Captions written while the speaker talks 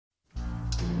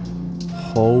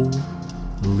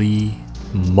Holy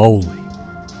moly.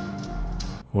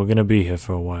 We're gonna be here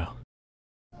for a while.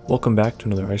 Welcome back to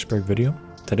another Iceberg video.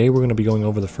 Today we're gonna be going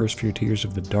over the first few tiers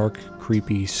of the dark,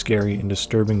 creepy, scary, and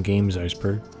disturbing games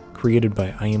Iceberg, created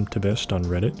by I Am Tabest on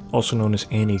Reddit, also known as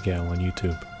Annie Gal on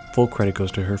YouTube. Full credit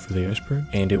goes to her for the Iceberg,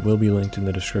 and it will be linked in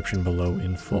the description below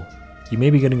in full. You may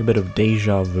be getting a bit of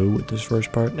deja vu with this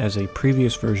first part, as a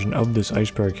previous version of this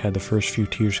Iceberg had the first few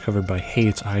tiers covered by Hey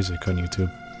It's Isaac on YouTube.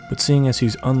 But seeing as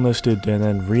he's unlisted and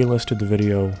then relisted the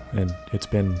video, and it's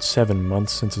been 7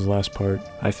 months since his last part,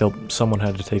 I felt someone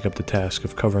had to take up the task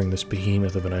of covering this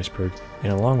behemoth of an iceberg,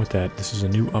 and along with that, this is a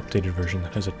new updated version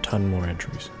that has a ton more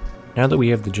entries. Now that we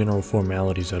have the general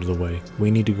formalities out of the way,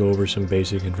 we need to go over some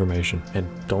basic information, and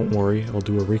don't worry, I'll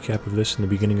do a recap of this in the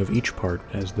beginning of each part,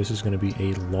 as this is going to be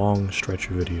a long stretch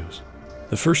of videos.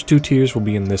 The first 2 tiers will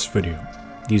be in this video.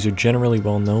 These are generally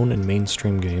well known and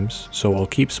mainstream games, so I'll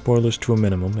keep spoilers to a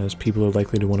minimum as people are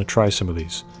likely to want to try some of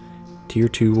these. Tier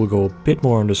 2 will go a bit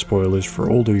more into spoilers for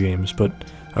older games, but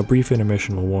a brief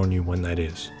intermission will warn you when that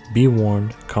is. Be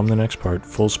warned, come the next part,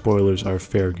 full spoilers are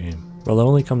fair game. While it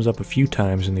only comes up a few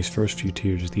times in these first few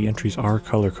tiers, the entries are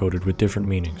color-coded with different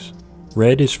meanings.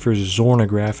 Red is for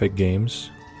Zornographic games,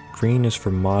 green is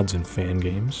for mods and fan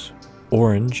games,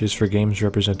 orange is for games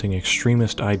representing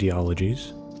extremist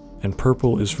ideologies, and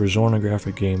purple is for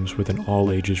Zornographic games with an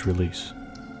all-ages release.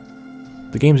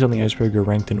 The games on the Iceberg are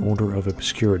ranked in order of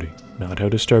obscurity, not how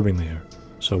disturbing they are.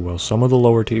 So while some of the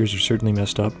lower tiers are certainly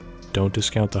messed up, don't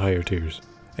discount the higher tiers.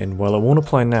 And while it won't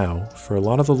apply now, for a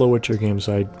lot of the lower tier games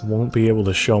I won't be able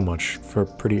to show much for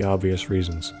pretty obvious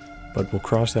reasons, but we'll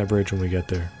cross that bridge when we get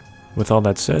there. With all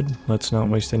that said, let's not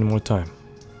waste any more time.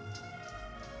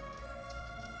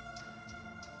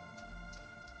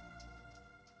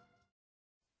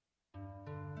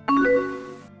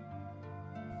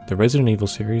 The Resident Evil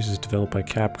series is developed by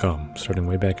Capcom, starting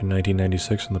way back in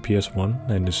 1996 on the PS1,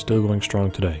 and is still going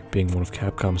strong today, being one of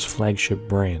Capcom's flagship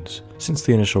brands. Since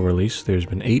the initial release, there's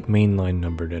been 8 mainline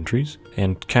numbered entries,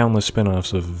 and countless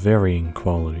spin-offs of varying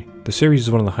quality. The series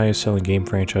is one of the highest selling game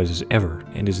franchises ever,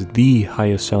 and is the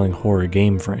highest selling horror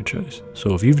game franchise.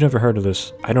 So if you've never heard of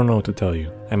this, I don't know what to tell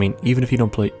you. I mean, even if you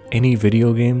don't play any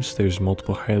video games, there's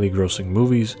multiple highly grossing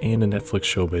movies and a Netflix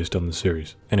show based on the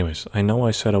series. Anyways, I know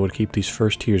I said I would keep these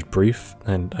first tiers brief,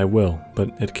 and I will, but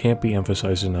it can't be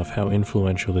emphasized enough how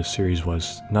influential this series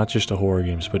was, not just to horror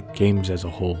games, but games as a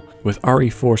whole. With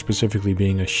RE4 specifically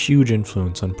being a huge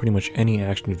influence on pretty much any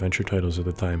action-adventure titles at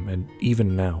the time, and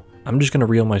even now. I'm just gonna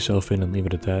reel myself in and leave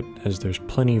it at that, as there's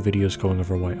plenty of videos going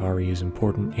over why RE is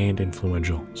important and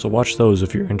influential. So watch those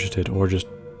if you're interested, or just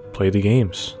play the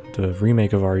games. The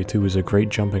remake of RE2 is a great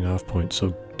jumping off point,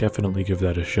 so definitely give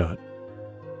that a shot.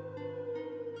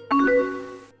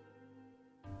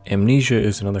 Amnesia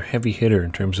is another heavy hitter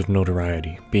in terms of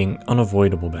notoriety, being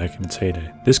unavoidable back in its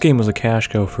heyday. This game was a cash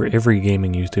cow for every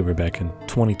gaming YouTuber back in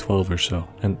 2012 or so,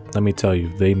 and let me tell you,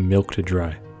 they milked it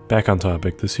dry. Back on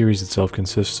topic, the series itself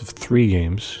consists of 3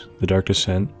 games: The Dark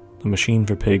Descent, The Machine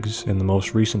for Pigs, and the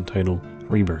most recent title,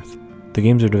 Rebirth. The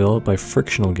games are developed by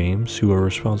Frictional Games, who are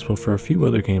responsible for a few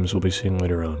other games we'll be seeing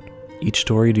later on. Each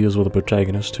story deals with a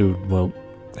protagonist who, well,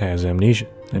 has amnesia,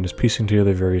 and is piecing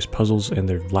together various puzzles and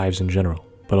their lives in general.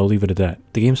 But I'll leave it at that.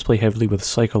 The games play heavily with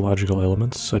psychological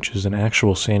elements, such as an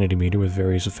actual sanity meter with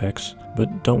various effects,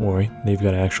 but don't worry, they've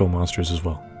got actual monsters as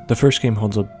well. The first game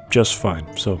holds up just fine,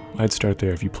 so I'd start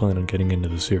there if you plan on getting into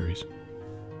the series.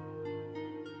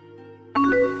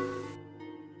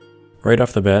 Right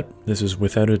off the bat, this is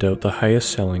without a doubt the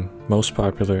highest selling, most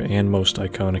popular, and most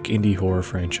iconic indie horror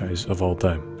franchise of all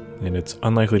time, and it's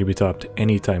unlikely to be topped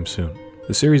anytime soon.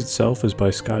 The series itself is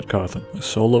by Scott Cawthon, a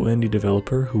solo indie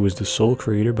developer who was the sole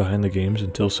creator behind the games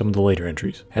until some of the later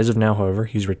entries. As of now, however,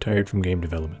 he's retired from game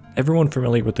development. Everyone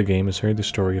familiar with the game has heard the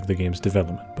story of the game's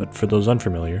development, but for those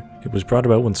unfamiliar, it was brought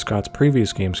about when Scott's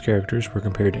previous game's characters were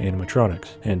compared to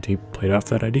animatronics, and he played off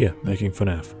that idea, making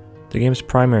FNAF. The game's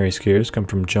primary scares come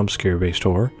from jump scare based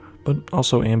horror, but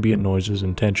also ambient noises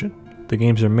and tension. The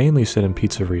games are mainly set in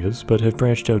pizzerias, but have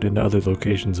branched out into other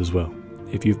locations as well.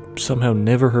 If you've somehow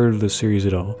never heard of this series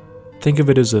at all, think of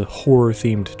it as a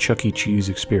horror-themed Chuck E. Cheese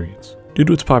experience. Due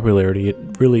to its popularity, it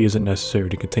really isn't necessary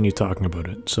to continue talking about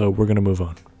it, so we're gonna move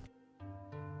on.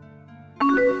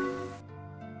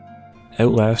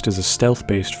 Outlast is a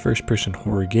stealth-based first-person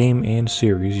horror game and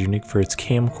series unique for its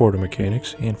camcorder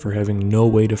mechanics and for having no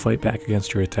way to fight back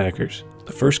against your attackers.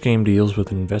 The first game deals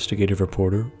with an investigative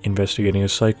reporter investigating a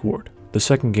psych ward. The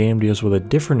second game deals with a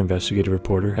different investigative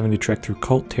reporter having to trek through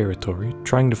cult territory,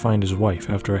 trying to find his wife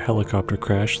after a helicopter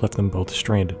crash left them both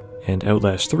stranded. And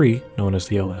Outlast 3, known as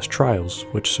the Outlast Trials,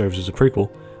 which serves as a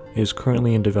prequel, is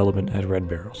currently in development at Red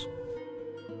Barrels.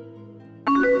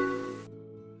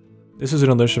 This is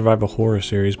another survival horror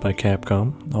series by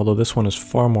Capcom, although this one is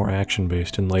far more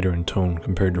action-based and lighter in tone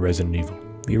compared to Resident Evil.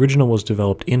 The original was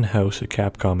developed in-house at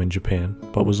Capcom in Japan,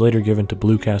 but was later given to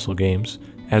Blue Castle Games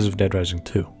as of Dead Rising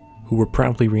 2, who were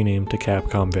promptly renamed to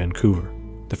Capcom Vancouver.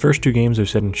 The first two games are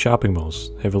set in shopping malls,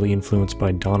 heavily influenced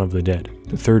by Dawn of the Dead.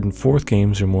 The third and fourth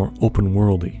games are more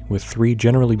open-worldy, with 3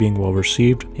 generally being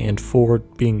well-received, and 4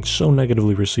 being so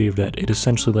negatively received that it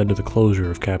essentially led to the closure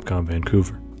of Capcom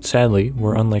Vancouver. Sadly,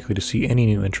 we're unlikely to see any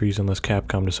new entries unless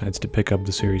Capcom decides to pick up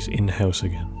the series in-house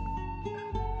again.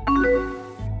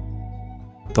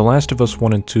 The Last of Us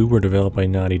 1 and 2 were developed by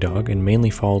Naughty Dog and mainly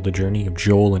followed the journey of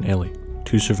Joel and Ellie,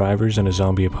 2 survivors in a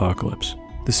zombie apocalypse.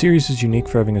 The series is unique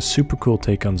for having a super cool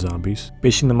take on zombies,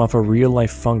 basing them off a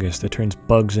real-life fungus that turns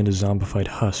bugs into zombified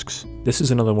husks. This is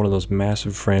another one of those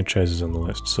massive franchises on the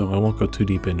list, so I won't go too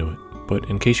deep into it. But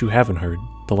in case you haven't heard,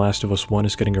 The Last of Us 1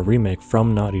 is getting a remake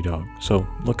from Naughty Dog, so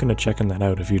look into checking that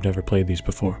out if you've never played these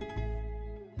before.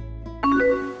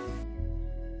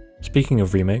 Speaking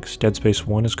of remakes, Dead Space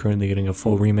 1 is currently getting a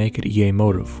full remake at EA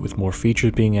Motive, with more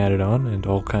features being added on and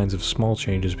all kinds of small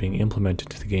changes being implemented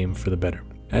to the game for the better.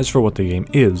 As for what the game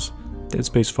is, Dead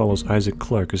Space follows Isaac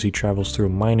Clarke as he travels through a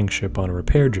mining ship on a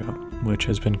repair job, which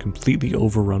has been completely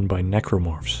overrun by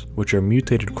necromorphs, which are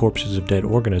mutated corpses of dead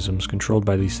organisms controlled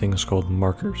by these things called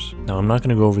markers. Now, I'm not going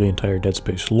to go over the entire Dead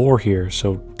Space lore here,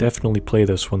 so definitely play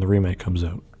this when the remake comes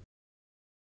out.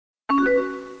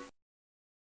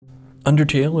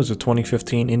 Undertale is a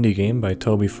 2015 indie game by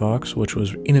Toby Fox, which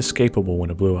was inescapable when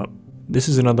it blew up. This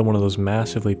is another one of those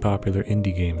massively popular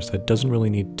indie games that doesn't really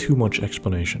need too much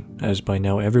explanation, as by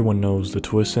now everyone knows the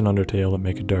twists in Undertale that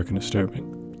make it dark and disturbing.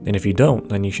 And if you don't,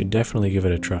 then you should definitely give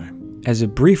it a try. As a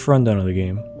brief rundown of the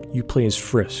game, you play as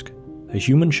Frisk, a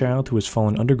human child who has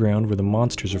fallen underground where the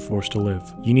monsters are forced to live.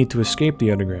 You need to escape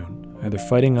the underground, either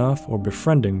fighting off or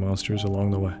befriending monsters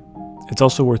along the way. It's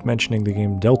also worth mentioning the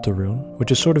game Deltarune,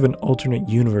 which is sort of an alternate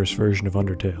universe version of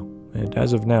Undertale, and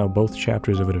as of now both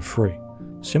chapters of it are free.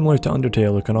 Similar to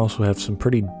Undertale, it can also have some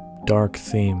pretty dark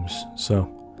themes, so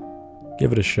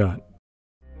give it a shot.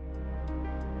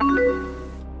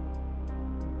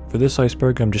 For this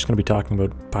Iceberg, I'm just going to be talking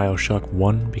about Bioshock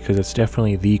 1 because it's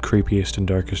definitely the creepiest and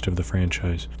darkest of the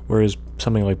franchise, whereas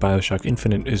something like Bioshock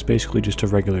Infinite is basically just a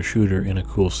regular shooter in a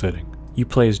cool setting. You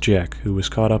play as Jack, who was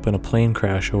caught up in a plane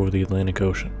crash over the Atlantic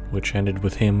Ocean, which ended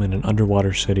with him in an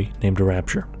underwater city named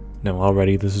Rapture. Now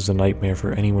already this is a nightmare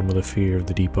for anyone with a fear of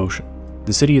the deep ocean.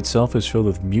 The city itself is filled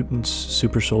with mutants,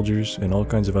 super soldiers, and all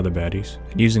kinds of other baddies.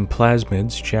 And using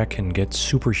plasmids, Jack can get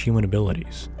superhuman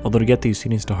abilities. Although to get these he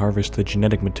needs to harvest the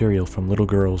genetic material from little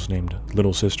girls named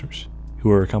Little Sisters, who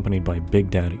are accompanied by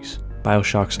Big Daddies,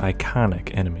 Bioshock's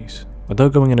iconic enemies.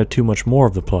 Without going into too much more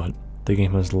of the plot, the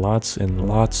game has lots and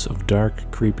lots of dark,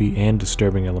 creepy, and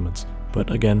disturbing elements, but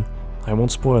again, I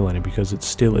won't spoil any because it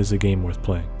still is a game worth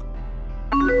playing.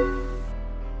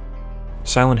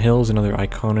 Silent Hill is another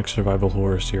iconic survival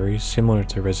horror series, similar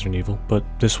to Resident Evil, but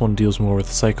this one deals more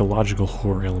with psychological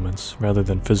horror elements, rather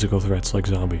than physical threats like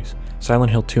zombies.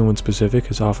 Silent Hill 2 in specific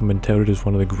has often been touted as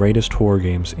one of the greatest horror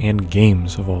games and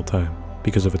games of all time,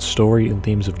 because of its story and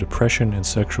themes of depression and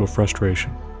sexual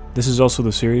frustration. This is also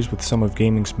the series with some of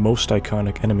gaming's most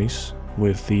iconic enemies,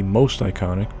 with the most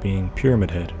iconic being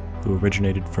Pyramid Head, who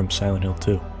originated from Silent Hill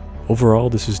 2. Overall,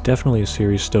 this is definitely a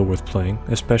series still worth playing,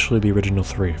 especially the original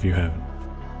 3 if you haven't.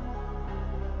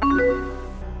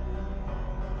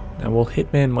 Now while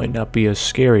Hitman might not be a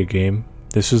scary game,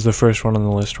 this is the first one on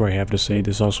the list where I have to say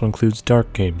this also includes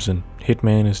dark games, and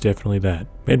Hitman is definitely that.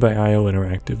 Made by IO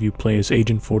Interactive, you play as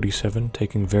Agent 47,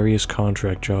 taking various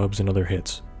contract jobs and other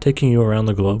hits, taking you around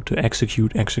the globe to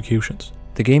execute executions.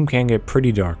 The game can get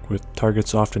pretty dark, with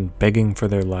targets often begging for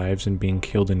their lives and being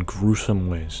killed in gruesome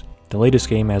ways. The latest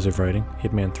game as of writing,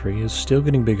 Hitman 3, is still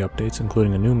getting big updates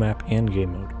including a new map and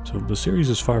game mode, so the series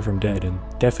is far from dead and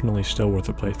definitely still worth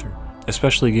a playthrough.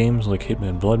 Especially games like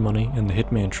Hitman Blood Money and the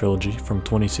Hitman trilogy from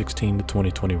 2016 to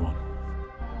 2021.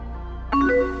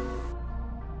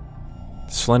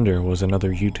 Slender was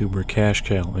another YouTuber cash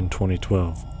cow in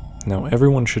 2012. Now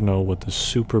everyone should know what the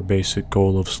super basic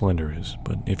goal of Slender is,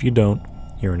 but if you don't,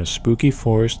 you're in a spooky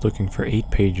forest looking for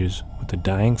 8 pages with a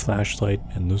dying flashlight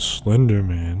and the Slender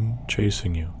Man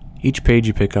chasing you. Each page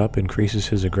you pick up increases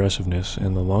his aggressiveness,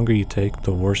 and the longer you take,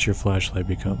 the worse your flashlight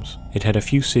becomes. It had a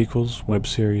few sequels, web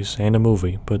series, and a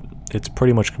movie, but it's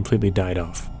pretty much completely died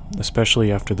off,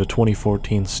 especially after the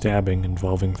 2014 stabbing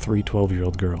involving 3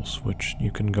 12-year-old girls, which you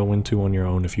can go into on your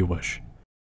own if you wish.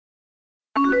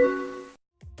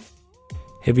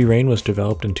 Heavy Rain was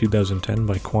developed in 2010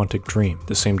 by Quantic Dream,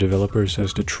 the same developers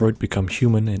as Detroit Become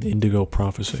Human and Indigo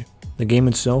Prophecy. The game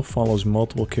itself follows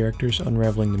multiple characters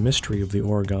unraveling the mystery of the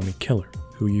origami killer,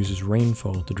 who uses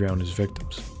rainfall to drown his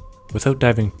victims. Without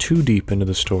diving too deep into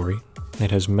the story,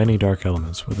 it has many dark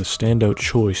elements, with a standout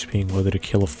choice being whether to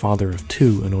kill a father of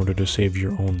two in order to save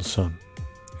your own son.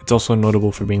 It's also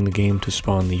notable for being the game to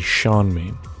spawn the Sean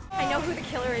meme. I know who the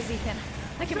killer is, Ethan.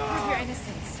 I can prove your innocence.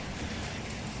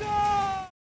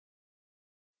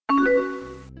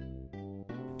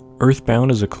 Earthbound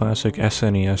is a classic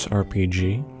SNES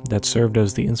RPG that served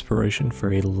as the inspiration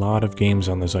for a lot of games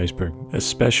on this Iceberg,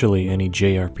 especially any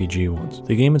JRPG ones.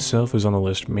 The game itself is on the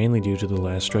list mainly due to the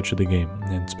last stretch of the game,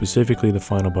 and specifically the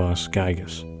final boss,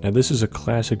 Gygas. Now this is a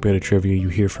classic bit of trivia you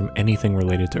hear from anything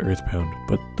related to Earthbound,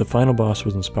 but the final boss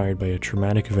was inspired by a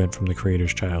traumatic event from the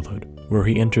creator's childhood, where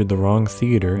he entered the wrong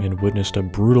theater and witnessed a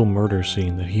brutal murder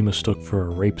scene that he mistook for a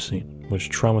rape scene, which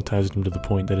traumatized him to the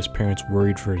point that his parents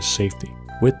worried for his safety.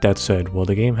 With that said, while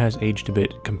the game has aged a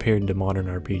bit compared to modern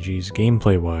RPGs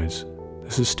gameplay-wise,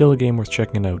 this is still a game worth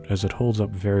checking out as it holds up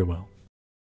very well.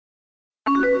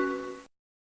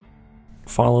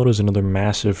 Fallout is another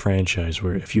massive franchise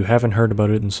where if you haven't heard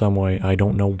about it in some way, I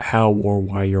don't know how or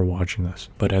why you're watching this.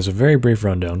 But as a very brief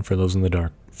rundown for those in the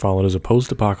dark, Fallout is a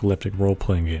post-apocalyptic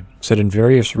role-playing game, set in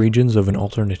various regions of an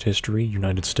alternate history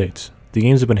United States. The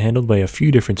games have been handled by a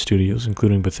few different studios,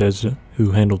 including Bethesda,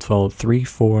 who handled Fallout 3,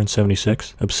 4, and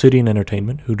 76, Obsidian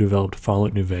Entertainment, who developed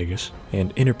Fallout New Vegas,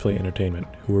 and Interplay Entertainment,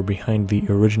 who were behind the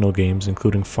original games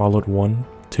including Fallout 1,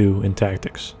 2, and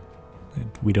Tactics. And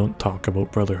we don't talk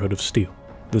about Brotherhood of Steel.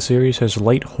 The series has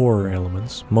light horror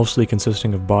elements, mostly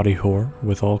consisting of body horror,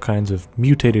 with all kinds of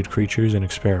mutated creatures and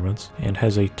experiments, and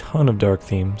has a ton of dark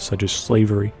themes such as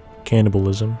slavery,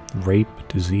 cannibalism, rape,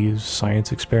 disease,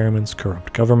 science experiments,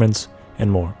 corrupt governments, and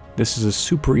more. This is a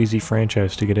super easy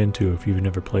franchise to get into if you've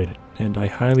never played it, and I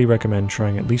highly recommend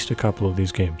trying at least a couple of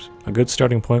these games. A good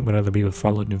starting point would either be with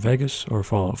Fallout New Vegas or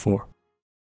Fallout 4.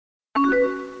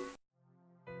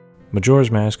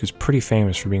 Majora's Mask is pretty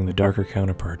famous for being the darker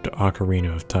counterpart to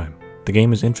Ocarina of Time. The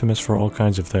game is infamous for all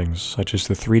kinds of things, such as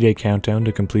the 3-day countdown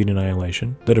to complete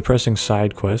Annihilation, the depressing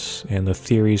side quests, and the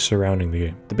theories surrounding the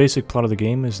game. The basic plot of the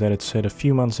game is that it's set a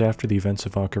few months after the events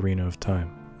of Ocarina of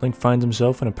Time. Link finds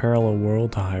himself in a parallel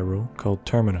world to Hyrule called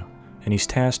Termina, and he's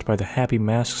tasked by the happy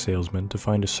mask salesman to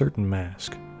find a certain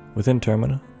mask. Within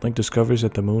Termina, Link discovers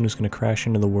that the moon is going to crash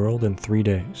into the world in 3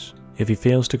 days. If he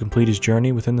fails to complete his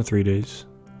journey within the 3 days,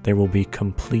 there will be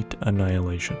complete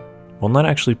annihilation. While not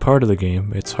actually part of the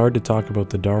game, it's hard to talk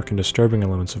about the dark and disturbing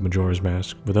elements of Majora's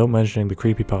Mask without mentioning the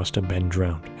creepypasta Ben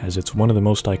Drowned, as it's one of the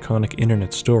most iconic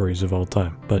internet stories of all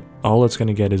time. But all it's going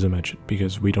to get is a mention,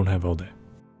 because we don't have all day.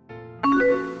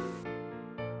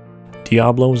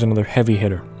 Diablo is another heavy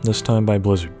hitter, this time by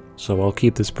Blizzard, so I'll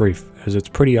keep this brief, as it's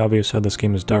pretty obvious how this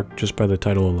game is dark just by the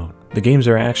title alone. The games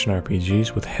are action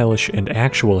RPGs with hellish and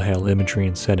actual hell imagery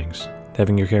and settings,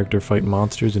 having your character fight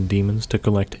monsters and demons to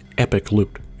collect epic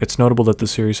loot. It's notable that the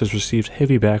series has received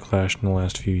heavy backlash in the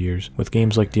last few years, with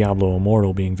games like Diablo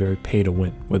Immortal being very pay to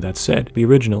win. With that said, the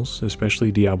originals,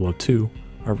 especially Diablo 2,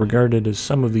 are regarded as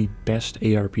some of the best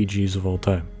ARPGs of all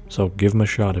time, so give them a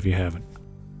shot if you haven't.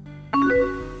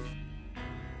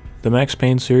 The Max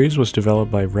Payne series was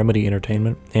developed by Remedy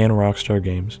Entertainment and Rockstar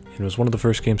Games, and was one of the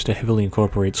first games to heavily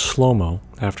incorporate slow-mo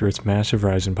after its massive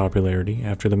rise in popularity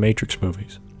after the Matrix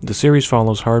movies. The series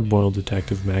follows hard-boiled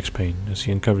detective Max Payne as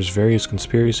he uncovers various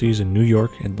conspiracies in New York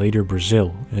and later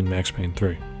Brazil in Max Payne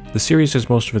 3. The series has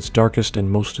most of its darkest and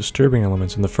most disturbing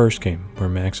elements in the first game, where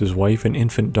Max's wife and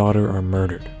infant daughter are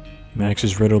murdered. Max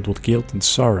is riddled with guilt and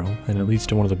sorrow, and it leads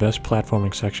to one of the best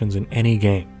platforming sections in any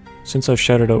game. Since I've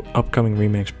shouted out upcoming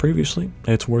remakes previously,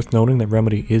 it's worth noting that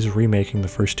Remedy is remaking the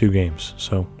first 2 games,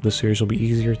 so this series will be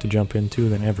easier to jump into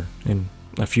than ever, in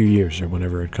a few years or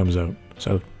whenever it comes out,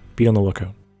 so be on the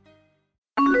lookout.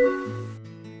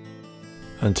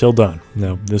 Until Dawn.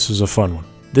 Now, this is a fun one.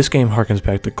 This game harkens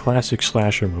back to classic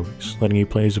slasher movies, letting you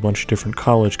play as a bunch of different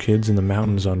college kids in the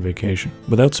mountains on vacation.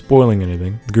 Without spoiling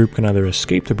anything, the group can either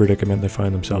escape the predicament they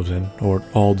find themselves in, or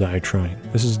all die trying.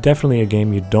 This is definitely a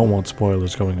game you don't want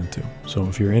spoilers going into, so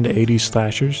if you're into 80s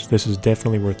slashers, this is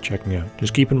definitely worth checking out.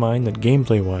 Just keep in mind that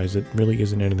gameplay-wise, it really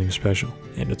isn't anything special,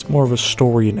 and it's more of a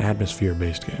story and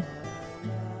atmosphere-based game.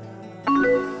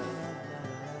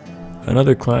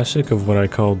 Another classic of what I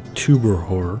call tuber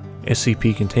horror,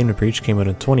 SCP Containment Breach came out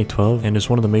in 2012 and is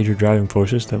one of the major driving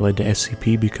forces that led to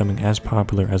SCP becoming as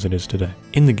popular as it is today.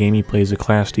 In the game, he plays a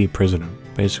Class D prisoner,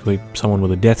 basically someone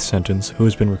with a death sentence who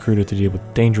has been recruited to deal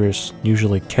with dangerous,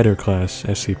 usually Keter class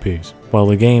SCPs. While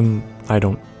the game, I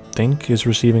don't think is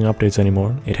receiving updates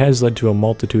anymore, it has led to a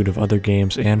multitude of other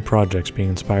games and projects being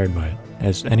inspired by it,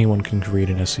 as anyone can create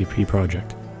an SCP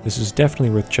project. This is definitely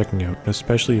worth checking out,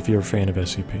 especially if you're a fan of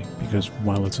SCP, because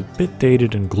while it's a bit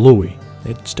dated and gluey,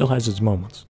 it still has its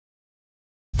moments.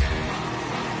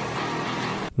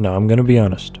 Now, I'm gonna be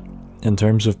honest. In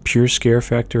terms of pure scare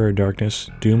factor or darkness,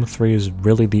 Doom 3 is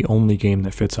really the only game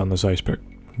that fits on this iceberg.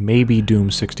 Maybe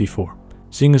Doom 64.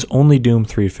 Seeing as only Doom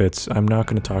 3 fits, I'm not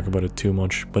going to talk about it too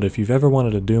much, but if you've ever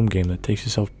wanted a Doom game that takes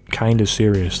itself kinda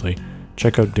seriously,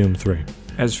 check out Doom 3.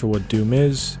 As for what Doom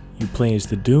is, you play as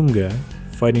the Doom guy,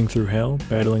 fighting through hell,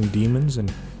 battling demons, and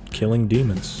killing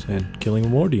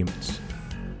war demons.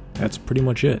 That's pretty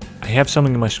much it. I have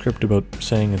something in my script about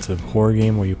saying it's a horror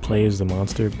game where you play as the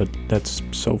monster, but that's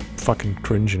so fucking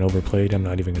cringe and overplayed, I'm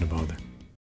not even gonna bother.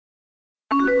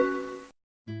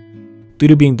 Due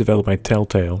to being developed by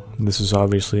Telltale, this is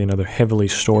obviously another heavily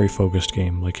story-focused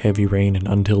game like Heavy Rain and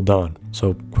Until Dawn,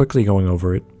 so quickly going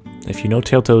over it, if you know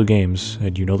Telltale games,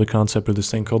 and you know the concept of this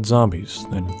thing called zombies,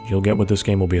 then you'll get what this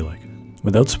game will be like.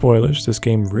 Without spoilers, this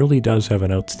game really does have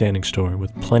an outstanding story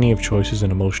with plenty of choices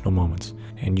and emotional moments,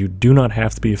 and you do not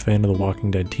have to be a fan of the Walking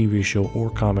Dead TV show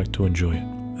or comic to enjoy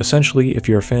it. Essentially, if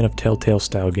you're a fan of Telltale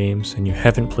style games and you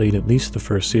haven't played at least the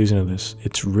first season of this,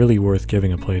 it's really worth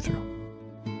giving a playthrough.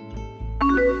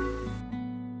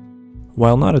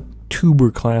 While not a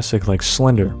tuber classic like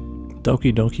Slender,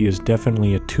 Doki Doki is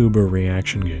definitely a tuber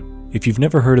reaction game. If you've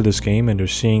never heard of this game and are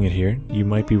seeing it here, you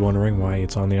might be wondering why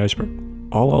it's on the iceberg.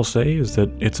 All I'll say is that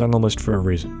it's on the list for a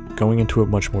reason. Going into it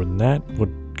much more than that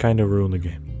would kinda ruin the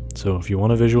game. So if you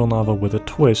want a visual novel with a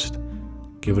twist,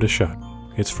 give it a shot.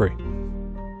 It's free.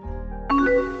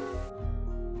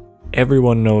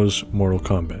 Everyone knows Mortal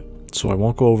Kombat, so I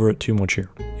won't go over it too much here.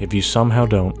 If you somehow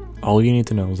don't, all you need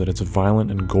to know is that it's a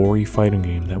violent and gory fighting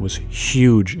game that was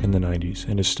huge in the 90s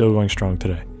and is still going strong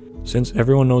today. Since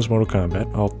everyone knows Mortal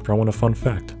Kombat, I'll throw in a fun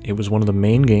fact. It was one of the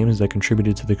main games that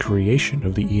contributed to the creation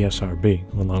of the ESRB,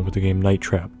 along with the game Night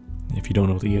Trap. If you don't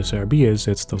know what the ESRB is,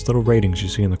 it's those little ratings you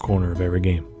see in the corner of every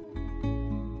game.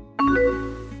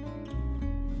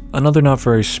 Another not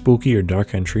very spooky or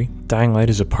dark entry, Dying Light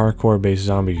is a parkour-based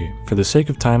zombie game. For the sake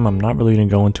of time, I'm not really going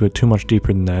to go into it too much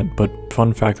deeper than that, but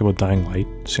fun fact about Dying Light,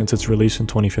 since its release in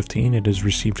 2015, it has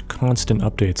received constant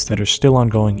updates that are still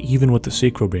ongoing even with the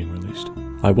sequel being released.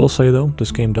 I will say though,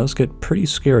 this game does get pretty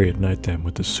scary at nighttime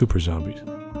with the super zombies.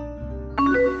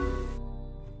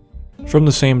 From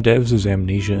the same devs as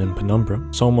Amnesia and Penumbra,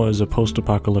 Soma is a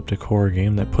post-apocalyptic horror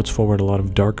game that puts forward a lot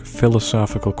of dark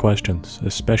philosophical questions,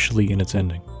 especially in its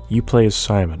ending. You play as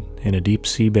Simon, in a deep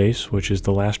sea base which is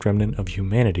the last remnant of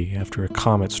humanity after a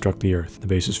comet struck the Earth. The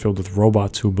base is filled with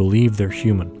robots who believe they're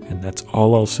human, and that's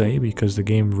all I'll say because the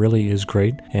game really is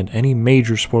great, and any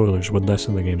major spoilers would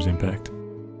lessen the game's impact.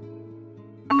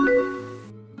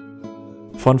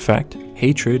 Fun fact,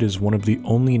 Hatred is one of the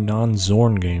only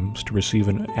non-Zorn games to receive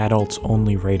an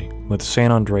adults-only rating, with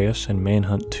San Andreas and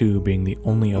Manhunt 2 being the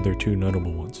only other two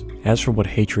notable ones. As for what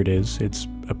Hatred is, it's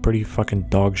a pretty fucking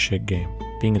dogshit game,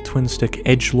 being a twin-stick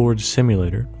edgelord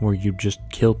simulator where you just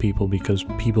kill people because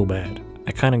people bad.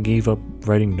 I kinda gave up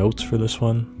writing notes for this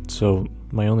one, so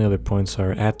my only other points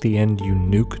are at the end you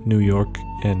nuke New York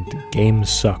and game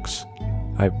sucks.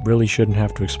 I really shouldn't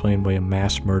have to explain why a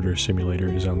mass murder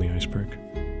simulator is on the iceberg.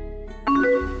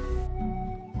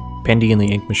 Bendy and the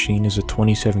Ink Machine is a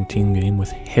 2017 game with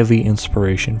heavy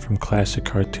inspiration from classic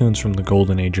cartoons from the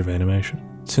golden age of animation.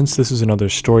 Since this is another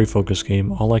story-focused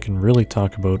game, all I can really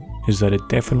talk about is that it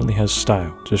definitely has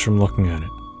style, just from looking at it.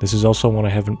 This is also one I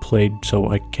haven't played,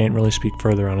 so I can't really speak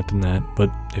further on it than that,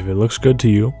 but if it looks good to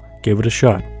you, give it a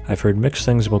shot. I've heard mixed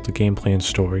things about the gameplay and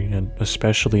story, and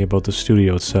especially about the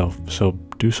studio itself, so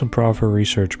do some proper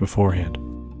research beforehand.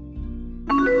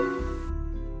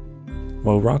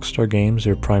 While Rockstar Games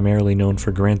are primarily known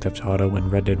for Grand Theft Auto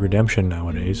and Red Dead Redemption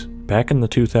nowadays, back in the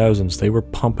 2000s they were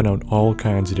pumping out all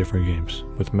kinds of different games,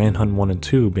 with Manhunt 1 and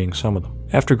 2 being some of them.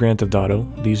 After Grand Theft Auto,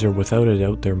 these are without a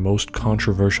doubt their most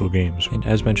controversial games, and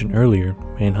as mentioned earlier,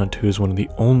 Manhunt 2 is one of the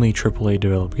only AAA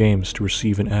developed games to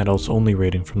receive an adults-only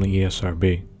rating from the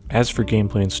ESRB. As for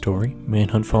gameplay and story,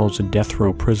 Manhunt follows a death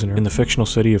row prisoner in the fictional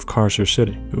city of Carcer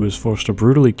City, who is forced to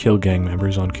brutally kill gang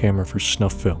members on camera for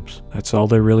snuff films. That's all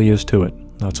there really is to it.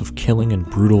 Lots of killing and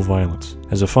brutal violence.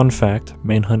 As a fun fact,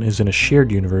 Manhunt is in a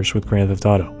shared universe with Grand Theft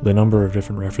Auto, with a number of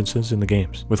different references in the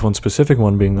games, with one specific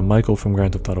one being that Michael from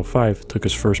Grand Theft Auto 5 took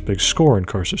his first big score in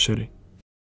Carcer City.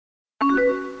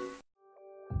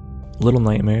 Little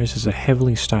Nightmares is a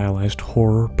heavily stylized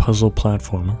horror puzzle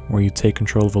platformer where you take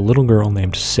control of a little girl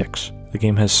named Six. The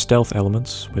game has stealth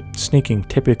elements, with sneaking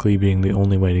typically being the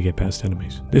only way to get past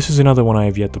enemies. This is another one I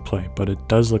have yet to play, but it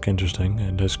does look interesting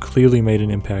and has clearly made an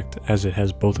impact as it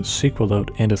has both a sequel out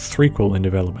and a threequel in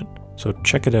development, so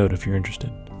check it out if you're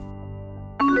interested.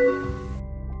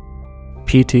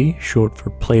 PT, short for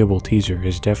Playable Teaser,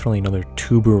 is definitely another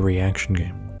tuber reaction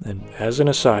game. And as an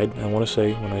aside, I want to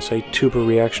say, when I say tuber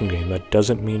reaction game, that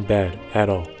doesn't mean bad at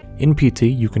all. In PT,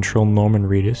 you control Norman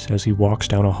Reedus as he walks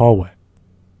down a hallway.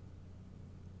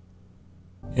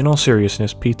 In all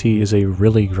seriousness, PT is a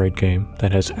really great game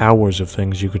that has hours of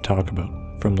things you could talk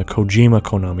about, from the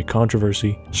Kojima-Konami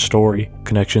controversy, story,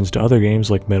 connections to other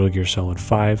games like Metal Gear Solid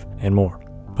 5, and more.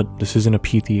 But this isn't a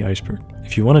PT Iceberg.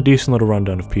 If you want a decent little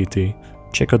rundown of PT,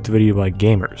 check out the video by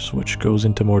Gamers, which goes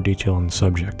into more detail on the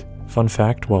subject. Fun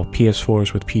fact, while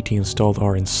PS4s with PT installed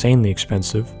are insanely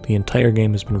expensive, the entire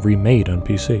game has been remade on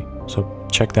PC, so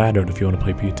check that out if you want to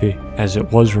play PT, as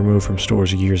it was removed from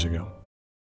stores years ago.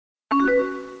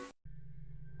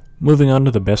 Moving on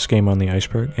to the best game on the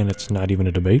Iceberg, and it's not even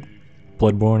a debate,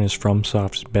 Bloodborne is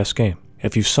FromSoft's best game.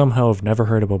 If you somehow have never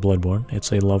heard about Bloodborne,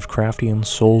 it's a Lovecraftian,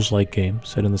 Souls-like game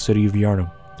set in the city of Yharnam.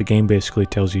 The game basically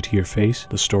tells you to your face,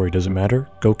 the story doesn't matter,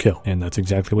 go kill, and that's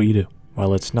exactly what you do.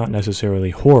 While it's not necessarily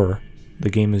horror,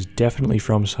 the game is definitely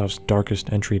FromSoft's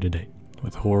darkest entry to date,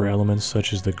 with horror elements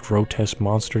such as the grotesque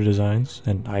monster designs,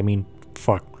 and I mean,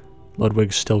 fuck,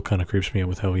 Ludwig still kinda creeps me out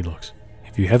with how he looks.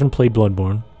 If you haven't played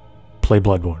Bloodborne, play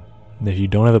Bloodborne. And if you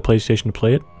don't have a PlayStation to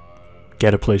play it,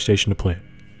 get a PlayStation to play it.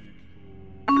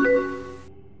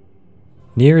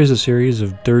 Nier is a series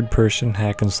of third-person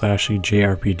hack-and-slashy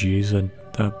JRPGs, and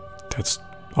that's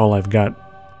all I've got.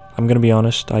 I'm gonna be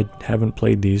honest, I haven't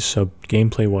played these, so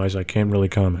gameplay-wise I can't really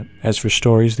comment. As for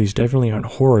stories, these definitely aren't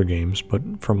horror games, but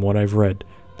from what I've read,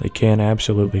 they can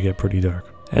absolutely get pretty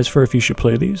dark. As for if you should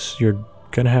play these, you're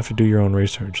gonna have to do your own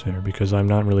research there, because I'm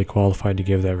not really qualified to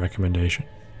give that recommendation.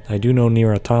 I do know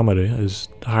Nier Automata is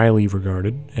highly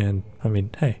regarded, and I mean,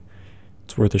 hey,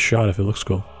 it's worth a shot if it looks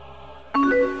cool.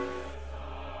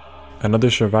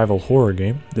 Another survival horror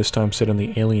game, this time set in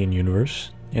the Alien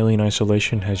universe. Alien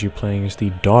Isolation has you playing as the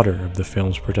daughter of the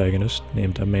film's protagonist,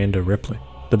 named Amanda Ripley.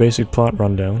 The basic plot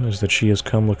rundown is that she has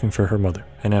come looking for her mother,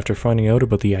 and after finding out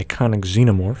about the iconic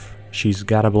xenomorph, she's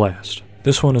got a blast.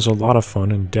 This one is a lot of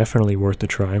fun and definitely worth a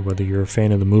try whether you're a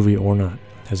fan of the movie or not,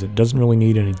 as it doesn't really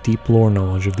need any deep lore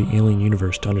knowledge of the Alien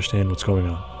universe to understand what's going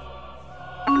on.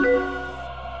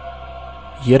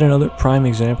 Yet another prime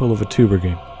example of a tuber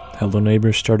game. Hello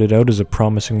Neighbor started out as a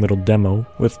promising little demo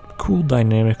with cool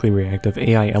dynamically reactive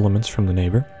AI elements from the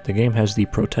neighbor. The game has the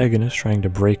protagonist trying to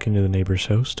break into the neighbor's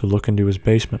house to look into his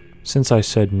basement. Since I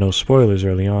said no spoilers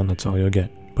early on, that's all you'll get.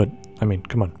 But, I mean,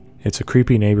 come on. It's a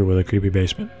creepy neighbor with a creepy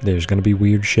basement. There's gonna be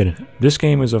weird shit in it. This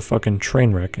game is a fucking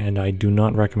train wreck and I do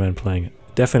not recommend playing it.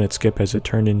 Definite skip as it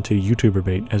turned into YouTuber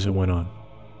bait as it went on.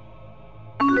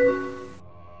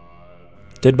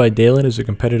 Dead by Daylight is a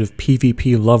competitive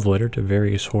PvP love letter to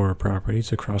various horror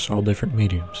properties across all different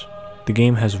mediums. The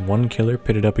game has one killer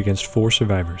pitted up against 4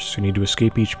 survivors who need to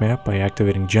escape each map by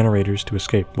activating generators to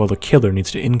escape, while the killer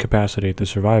needs to incapacitate the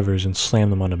survivors and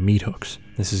slam them onto meat hooks.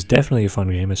 This is definitely a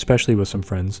fun game, especially with some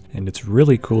friends, and it's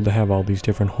really cool to have all these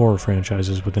different horror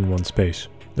franchises within one space.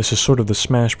 This is sort of the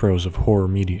Smash Bros of horror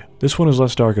media. This one is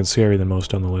less dark and scary than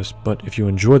most on the list, but if you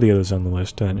enjoy the others on the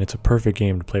list, then it's a perfect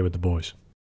game to play with the boys.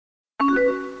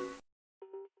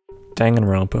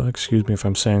 Danganronpa, excuse me if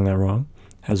I'm saying that wrong,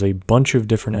 has a bunch of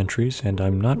different entries, and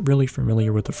I'm not really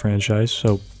familiar with the franchise,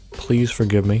 so please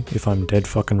forgive me if I'm dead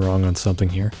fucking wrong on something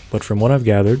here. But from what I've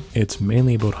gathered, it's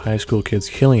mainly about high school kids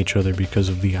killing each other because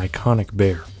of the iconic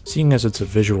bear. Seeing as it's a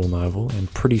visual novel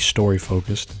and pretty story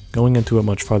focused, going into it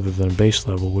much farther than a base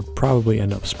level would probably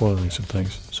end up spoiling some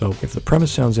things. So if the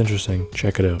premise sounds interesting,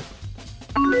 check it out.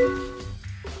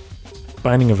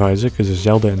 Binding of Isaac is a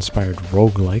Zelda-inspired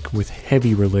roguelike with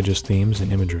heavy religious themes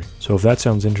and imagery. So if that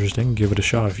sounds interesting, give it a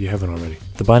shot if you haven't already.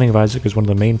 The Binding of Isaac is one of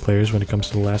the main players when it comes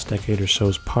to the last decade or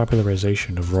so's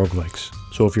popularization of roguelikes.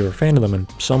 So if you're a fan of them and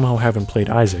somehow haven't played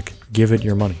Isaac, give it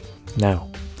your money. Now.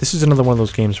 This is another one of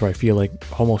those games where I feel like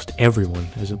almost everyone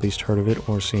has at least heard of it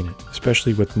or seen it,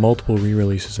 especially with multiple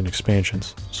re-releases and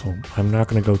expansions, so I'm not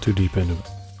going to go too deep into it.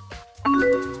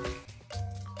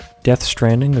 Death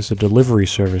Stranding is a delivery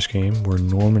service game where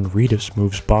Norman Reedus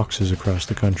moves boxes across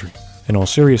the country. In all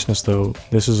seriousness though,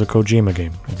 this is a Kojima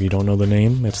game. If you don't know the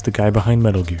name, it's the guy behind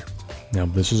Metal Gear. Now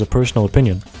this is a personal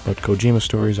opinion, but Kojima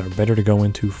stories are better to go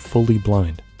into fully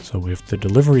blind, so if the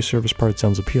delivery service part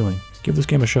sounds appealing, give this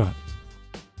game a shot.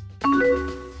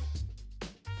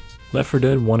 Left 4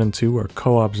 Dead 1 and 2 are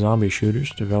co-op zombie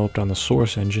shooters developed on the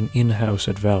Source engine in-house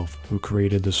at Valve, who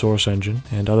created the Source engine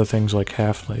and other things like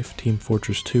Half-Life, Team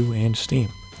Fortress 2, and Steam.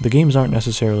 The games aren't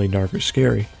necessarily dark or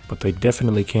scary, but they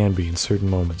definitely can be in certain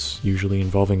moments, usually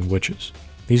involving witches.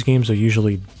 These games are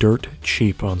usually dirt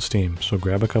cheap on Steam, so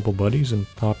grab a couple buddies and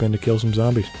hop in to kill some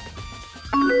zombies.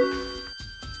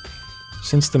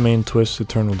 Since the main twist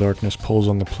Eternal Darkness pulls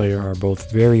on the player are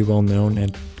both very well known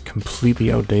and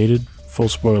completely outdated, full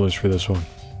spoilers for this one.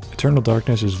 Eternal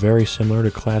Darkness is very similar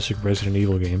to classic Resident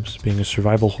Evil games, being a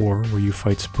survival horror where you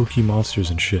fight spooky monsters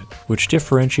and shit, which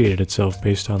differentiated itself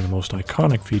based on the most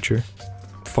iconic feature,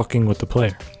 fucking with the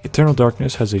player. Eternal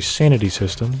Darkness has a sanity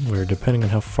system where, depending on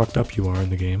how fucked up you are in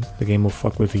the game will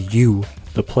fuck with you,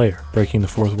 the player, breaking the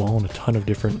fourth wall in a ton of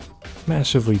different,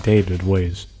 massively dated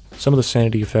ways. Some of the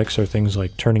sanity effects are things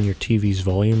like turning your TV's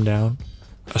volume down,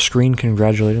 a screen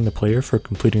congratulating the player for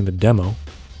completing the demo,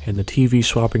 and the TV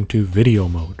swapping to video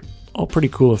mode. All pretty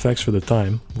cool effects for the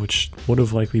time, which would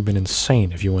have likely been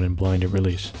insane if you went in blind at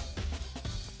release.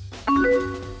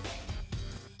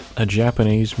 A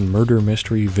Japanese murder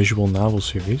mystery visual novel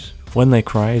series, When They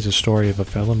Cry is a story of a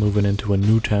fella moving into a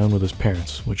new town with his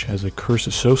parents, which has a curse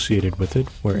associated with it,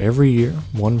 where every year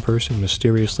one person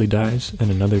mysteriously dies and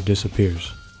another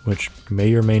disappears, which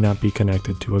may or may not be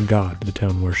connected to a god the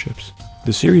town worships.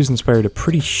 The series inspired a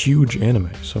pretty huge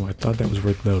anime, so I thought that was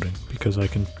worth noting, because I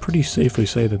can pretty safely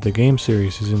say that the game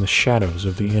series is in the shadows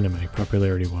of the anime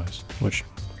popularity-wise, which,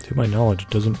 to my knowledge,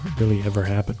 doesn't really ever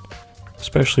happen,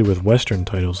 especially with Western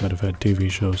titles that have had TV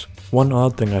shows. One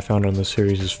odd thing I found on the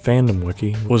series' fandom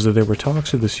wiki was that there were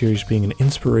talks of the series being an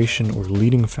inspiration or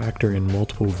leading factor in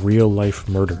multiple real-life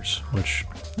murders, which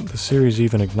the series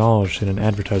even acknowledged in an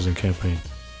advertising campaign.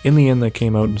 In the end, they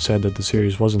came out and said that the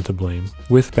series wasn't to blame,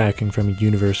 with backing from a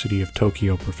University of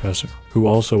Tokyo professor, who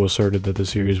also asserted that the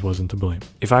series wasn't to blame.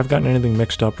 If I've gotten anything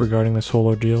mixed up regarding this whole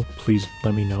ordeal, please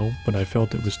let me know, but I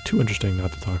felt it was too interesting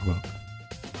not to talk about.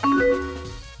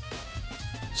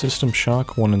 System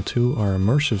Shock 1 and 2 are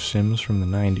immersive sims from the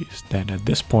 90s that at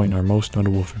this point are most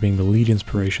notable for being the lead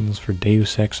inspirations for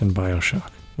Deus Ex and Bioshock.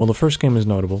 While the first game is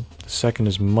notable, the second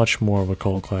is much more of a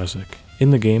cult classic. In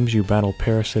the games, you battle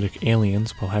parasitic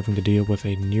aliens while having to deal with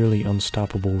a nearly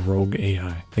unstoppable rogue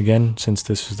AI. Again, since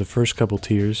this is the first couple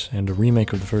tiers, and a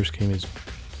remake of the first game is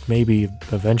maybe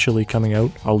eventually coming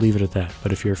out, I'll leave it at that.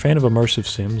 But if you're a fan of immersive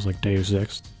sims like Deus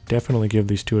Ex, definitely give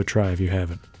these two a try if you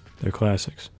haven't. They're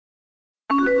classics.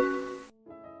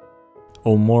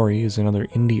 Omori is another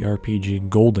indie RPG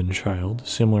golden child,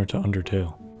 similar to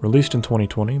Undertale. Released in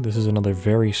 2020, this is another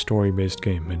very story-based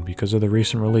game, and because of the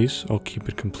recent release, I'll keep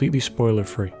it completely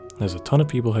spoiler-free, as a ton of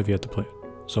people have yet to play it.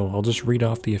 So I'll just read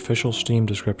off the official Steam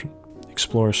description.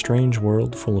 Explore a strange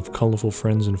world full of colorful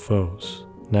friends and foes.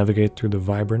 Navigate through the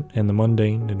vibrant and the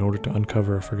mundane in order to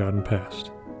uncover a forgotten past.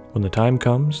 When the time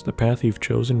comes, the path you've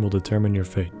chosen will determine your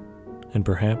fate, and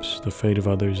perhaps the fate of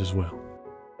others as well.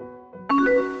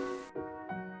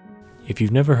 If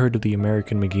you've never heard of the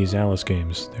American McGee's Alice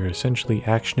games, they're essentially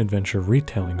action-adventure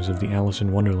retellings of the Alice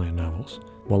in Wonderland novels,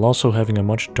 while also having a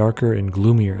much darker and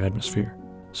gloomier atmosphere,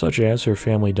 such as her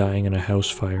family dying in a house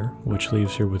fire, which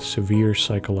leaves her with severe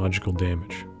psychological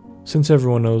damage. Since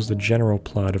everyone knows the general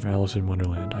plot of Alice in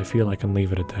Wonderland, I feel I can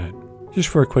leave it at that. Just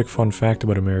for a quick fun fact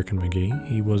about American McGee,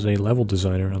 he was a level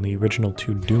designer on the original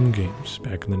 2 Doom games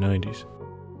back in the 90s.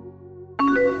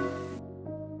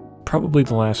 Probably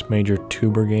the last major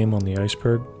tuber game on the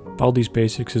Iceberg, Baldi's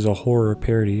Basics is a horror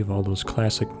parody of all those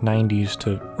classic 90s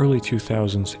to early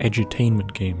 2000s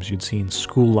edutainment games you'd see in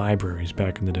school libraries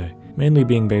back in the day, mainly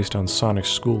being based on Sonic's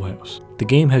Schoolhouse. The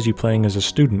game has you playing as a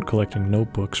student collecting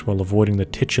notebooks while avoiding the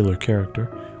titular character,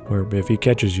 where if he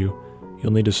catches you,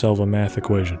 you'll need to solve a math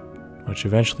equation, which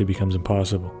eventually becomes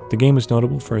impossible. The game is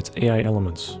notable for its AI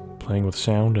elements, playing with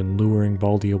sound and luring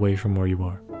Baldi away from where you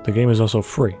are. The game is also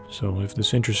free, so if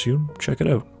this interests you, check it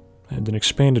out. And an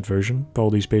expanded version,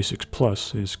 Baldi's Basics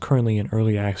Plus, is currently in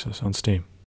early access on Steam.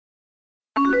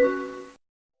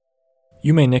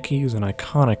 Yume Nikki is an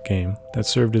iconic game that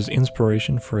served as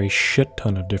inspiration for a shit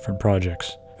ton of different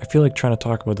projects. I feel like trying to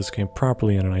talk about this game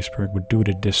properly on an Iceberg would do it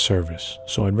a disservice,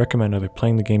 so I'd recommend either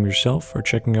playing the game yourself or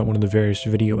checking out one of the various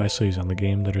video essays on the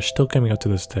game that are still coming out to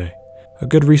this day. A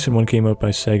good recent one came out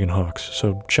by Sagan Hawks,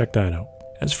 so check that out.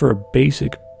 As for a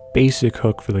basic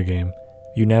hook for the game,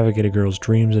 you navigate a girl's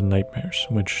dreams and nightmares,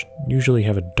 which usually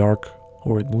have a dark,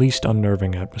 or at least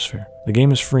unnerving atmosphere. The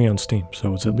game is free on Steam,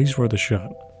 so it's at least worth a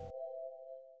shot.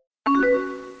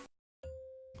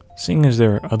 Seeing as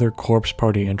there are other Corpse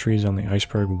Party entries on the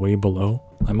Iceberg way below,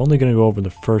 I'm only going to go over the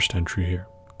first entry here,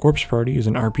 Corpse Party is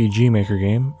an RPG Maker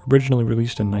game originally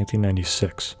released in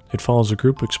 1996. It follows a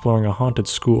group exploring a haunted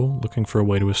school looking for a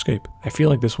way to escape. I feel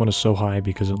like this one is so high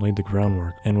because it laid the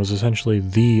groundwork and was essentially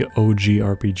the OG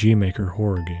RPG Maker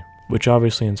horror game, which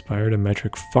obviously inspired a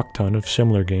metric fuckton of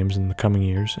similar games in the coming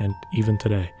years and even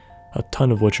today, a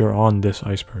ton of which are on this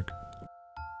Iceberg.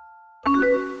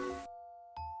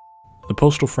 The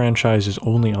Postal franchise is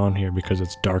only on here because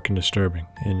it's dark and disturbing,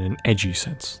 in an edgy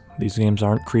sense. These games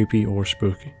aren't creepy or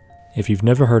spooky. If you've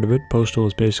never heard of it, Postal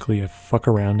is basically a fuck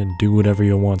around and do whatever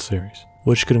you want series,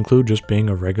 which could include just being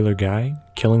a regular guy,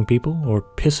 killing people, or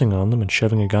pissing on them and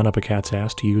shoving a gun up a cat's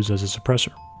ass to use as a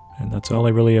suppressor. And that's all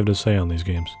I really have to say on these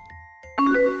games.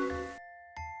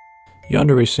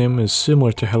 Yandere Sim is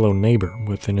similar to Hello Neighbor,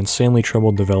 with an insanely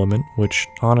troubled development, which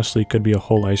honestly could be a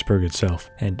whole Iceberg itself,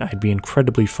 and I'd be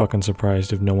incredibly fucking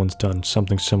surprised if no one's done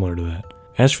something similar to that.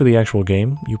 As for the actual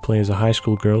game, you play as a high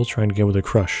school girl trying to get with a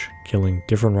crush, killing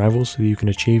different rivals so that you can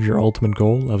achieve your ultimate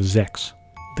goal of Zex.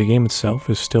 The game itself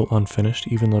is still unfinished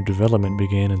even though development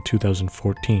began in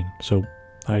 2014, so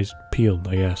eyes peeled,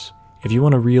 I guess. If you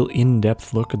want a real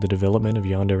in-depth look at the development of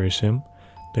Yandere Sim,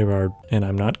 there are, and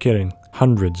I'm not kidding,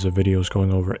 hundreds of videos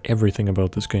going over everything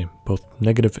about this game, both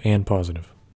negative and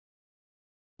positive.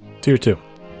 Tier 2.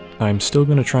 I'm still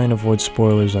going to try and avoid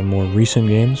spoilers on more recent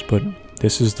games, but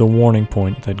this is the warning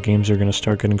point that games are going to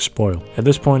start getting spoiled. At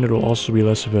this point it'll also be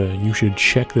less of a you should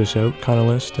check this out kind of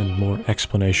list and more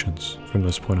explanations from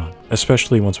this point on,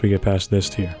 especially once we get past this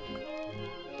tier.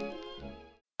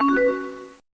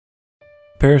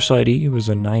 Parasite Eve was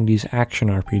a 90s action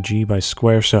RPG by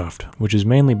Squaresoft, which is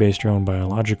mainly based around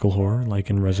biological horror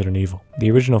like in Resident Evil. The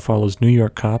original follows New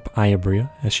York cop Ayabria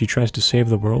as she tries to save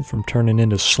the world from turning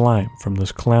into slime from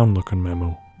this clown-looking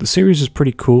memo. The series is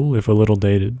pretty cool, if a little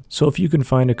dated, so if you can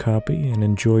find a copy and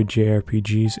enjoy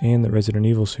JRPGs and the Resident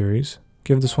Evil series,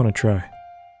 give this one a try.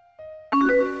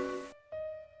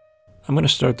 I'm going to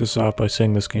start this off by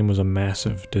saying this game was a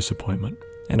massive disappointment.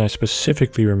 And I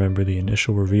specifically remember the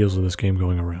initial reveals of this game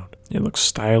going around. It looked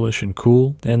stylish and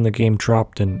cool, then the game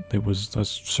dropped and it was a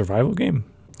survival game?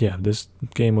 Yeah, this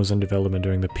game was in development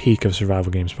during the peak of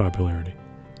survival games' popularity.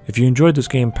 If you enjoyed this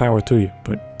game, power to you,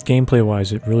 but gameplay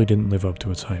wise it really didn't live up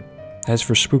to its hype. As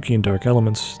for spooky and dark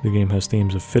elements, the game has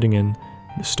themes of fitting in,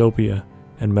 dystopia,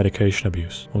 and medication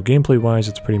abuse. While gameplay wise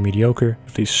it's pretty mediocre,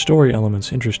 if these story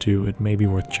elements interest you, it may be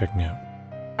worth checking out.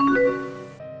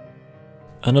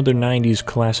 Another 90s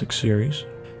classic series,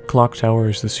 Clock Tower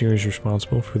is the series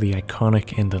responsible for the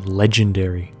iconic and the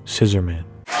legendary Scissor Man.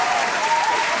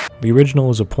 The original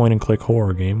is a point-and-click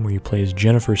horror game where you play as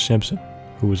Jennifer Simpson,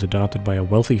 who was adopted by a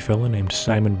wealthy fella named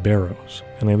Simon Barrows,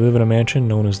 and they live in a mansion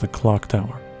known as the Clock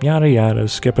Tower. Yada yada,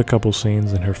 skip a couple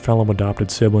scenes and her fellow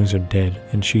adopted siblings are dead,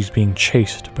 and she's being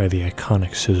chased by the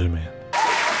iconic Scissor Man.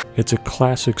 It's a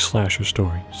classic slasher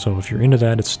story, so if you're into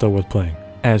that, it's still worth playing.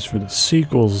 As for the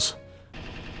sequels,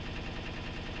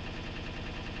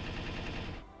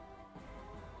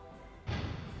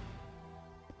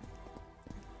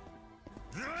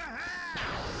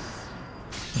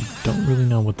 don't really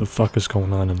know what the fuck is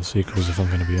going on in the sequels if I'm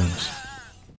gonna be honest.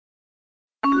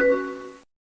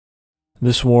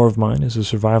 This War of Mine is a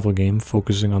survival game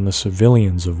focusing on the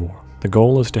civilians of war. The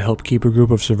goal is to help keep a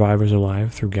group of survivors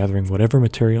alive through gathering whatever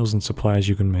materials and supplies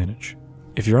you can manage.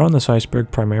 If you're on this Iceberg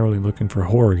primarily looking for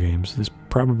horror games, this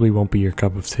probably won't be your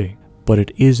cup of tea, but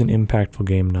it is an impactful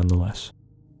game nonetheless.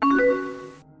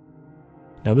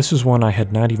 Now this is one I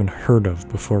had not even heard of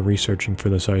before researching for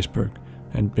this Iceberg,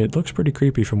 and it looks pretty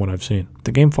creepy from what I've seen.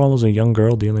 The game follows a young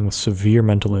girl dealing with severe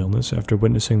mental illness after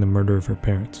witnessing the murder of her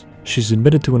parents. She's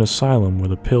admitted to an asylum where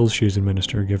the pills she's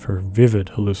administered give her vivid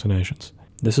hallucinations.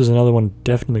 This is another one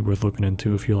definitely worth looking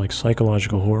into if you like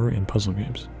psychological horror and puzzle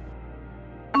games.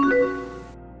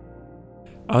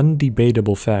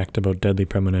 Undebatable fact about Deadly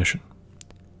Premonition.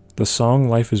 The song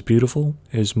Life is Beautiful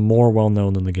is more well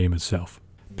known than the game itself.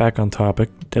 Back on topic,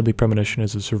 Deadly Premonition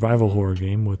is a survival horror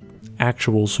game with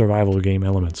actual survival game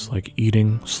elements like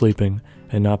eating, sleeping,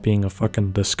 and not being a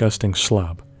fucking disgusting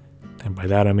slob. And by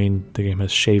that I mean the game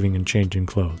has shaving and changing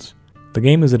clothes. The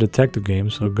game is a detective game,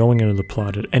 so going into the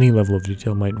plot at any level of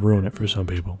detail might ruin it for some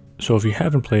people. So if you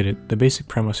haven't played it, the basic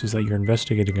premise is that you're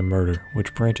investigating a murder,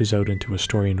 which branches out into a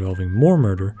story involving more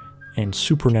murder and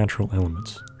supernatural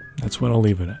elements. That's what I'll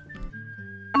leave it at.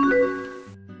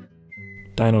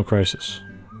 Dino Crisis.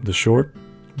 The short,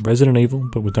 Resident Evil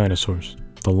but with dinosaurs.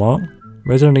 The long,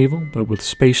 Resident Evil but with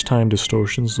space-time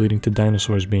distortions leading to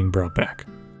dinosaurs being brought back.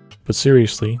 But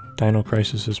seriously, Dino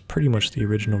Crisis is pretty much the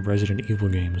original Resident Evil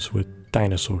games with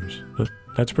dinosaurs. But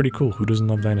that's pretty cool, who doesn't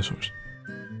love dinosaurs?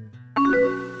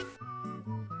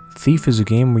 Thief is a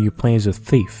game where you play as a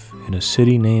thief, in a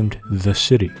city named The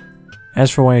City.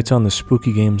 As for why it's on the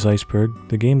Spooky Games Iceberg,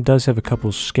 the game does have a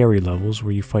couple scary levels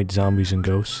where you fight zombies and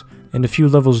ghosts, and a few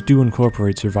levels do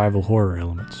incorporate survival horror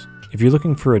elements. If you're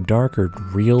looking for a dark or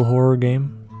real horror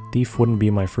game, Thief wouldn't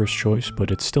be my first choice, but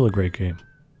it's still a great game.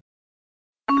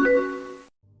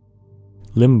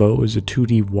 Limbo is a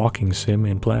 2D walking sim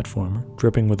and platformer,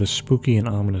 dripping with a spooky and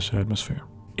ominous atmosphere.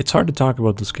 It's hard to talk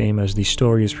about this game as the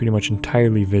story is pretty much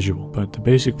entirely visual, but the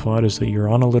basic plot is that you're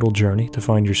on a little journey to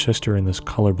find your sister in this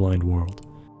colorblind world.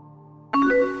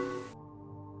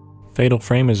 Fatal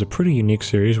Frame is a pretty unique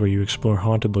series where you explore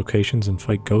haunted locations and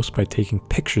fight ghosts by taking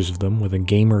pictures of them with a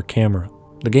gamer camera.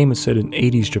 The game is set in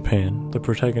 80s Japan. The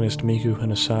protagonist Miku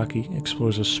Hanasaki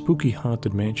explores a spooky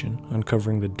haunted mansion,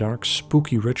 uncovering the dark,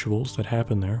 spooky rituals that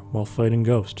happen there while fighting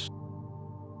ghosts.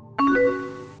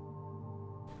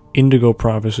 Indigo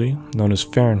Prophecy, known as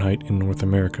Fahrenheit in North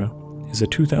America, is a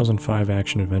 2005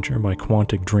 action-adventure by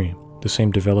Quantic Dream, the same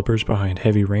developers behind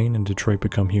Heavy Rain and Detroit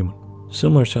Become Human.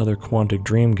 Similar to other Quantic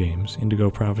Dream games, Indigo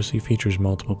Prophecy features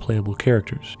multiple playable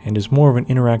characters, and is more of an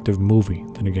interactive movie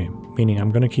than a game, meaning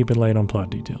I'm going to keep it light on plot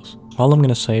details. All I'm going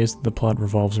to say is that the plot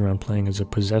revolves around playing as a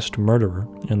possessed murderer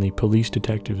and the police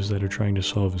detectives that are trying to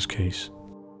solve his case.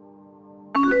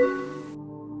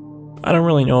 I don't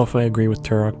really know if I agree with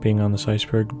Turok being on this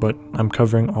iceberg, but I'm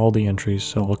covering all the entries,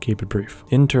 so I'll keep it brief.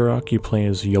 In Turok, you play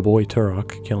as your boy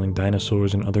Turok, killing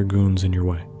dinosaurs and other goons in your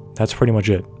way. That's pretty much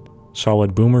it.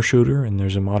 Solid boomer shooter, and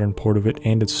there's a modern port of it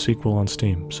and its sequel on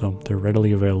Steam, so they're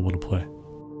readily available to play.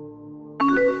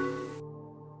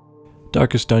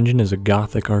 Darkest Dungeon is a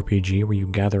gothic RPG where you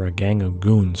gather a gang of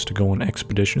goons to go on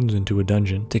expeditions into a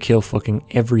dungeon to kill fucking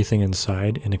everything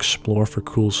inside and explore for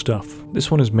cool stuff.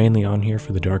 This one is mainly on here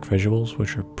for the dark visuals,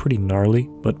 which are pretty gnarly,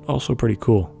 but also pretty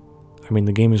cool. I mean,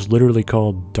 the game is literally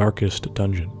called Darkest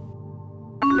Dungeon.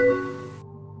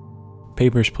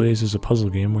 Papers, Please is a puzzle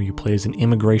game where you play as an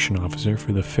immigration officer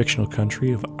for the fictional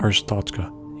country of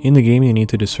Arstotzka. In the game, you need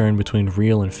to discern between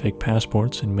real and fake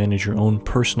passports and manage your own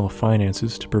personal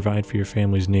finances to provide for your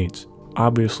family's needs.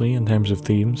 Obviously, in terms of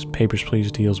themes, Papers,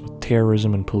 Please deals with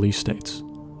terrorism and police states.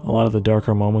 A lot of the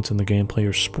darker moments in the gameplay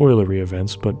are spoilery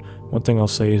events, but one thing I'll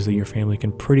say is that your family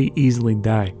can pretty easily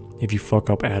die if you fuck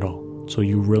up at all, so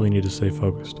you really need to stay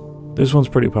focused. This one's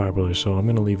pretty popular, so I'm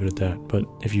going to leave it at that, but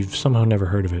if you've somehow never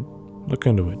heard of it, look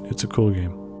into it. It's a cool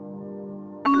game.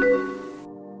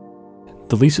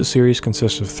 The Lisa series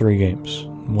consists of 3 games.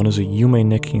 One is a Yume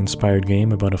Nikki inspired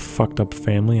game about a fucked up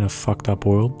family in a fucked up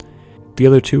world. The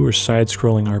other 2 are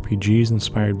side-scrolling RPGs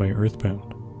inspired by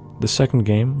Earthbound. The second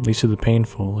game, Lisa the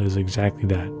Painful, is exactly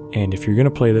that. And if you're going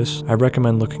to play this, I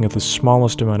recommend looking at the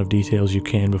smallest amount of details you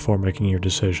can before making your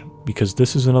decision, because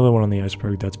this is another one on the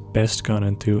iceberg that's best gone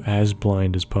into as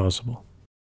blind as possible.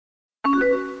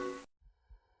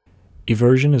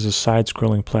 Eversion is a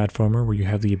side-scrolling platformer where you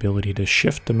have the ability to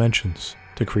shift dimensions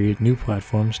to create new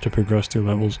platforms to progress through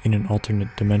levels in an alternate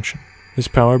dimension. This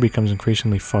power becomes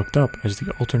increasingly fucked up as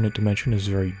the alternate dimension is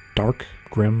very dark,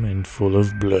 grim, and full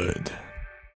of blood.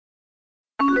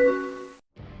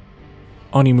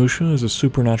 Onimusha is a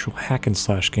supernatural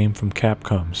hack-and-slash game from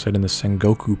Capcom set in the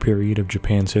Sengoku period of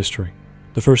Japan's history.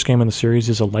 The first game in the series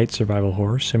is a light survival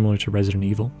horror similar to Resident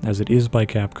Evil, as it is by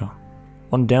Capcom.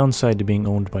 One downside to being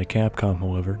owned by Capcom,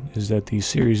 however, is that the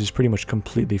series is pretty much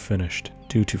completely finished,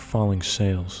 due to falling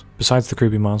sales. Besides the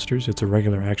creepy monsters, it's a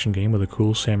regular action game with a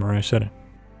cool samurai setting.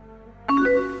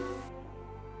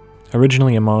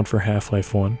 Originally a mod for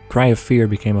Half-Life 1, Cry of Fear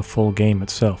became a full game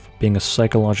itself, being a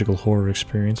psychological horror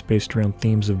experience based around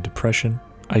themes of depression,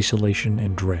 isolation,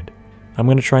 and dread. I'm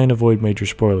going to try and avoid major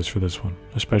spoilers for this one,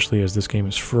 especially as this game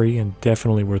is free and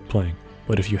definitely worth playing.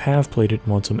 But if you have played it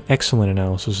and want some excellent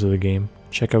analysis of the game,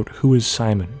 check out Who is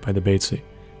Simon by the Batesy,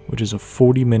 which is a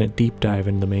 40-minute deep dive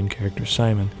into the main character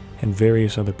Simon and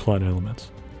various other plot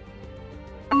elements.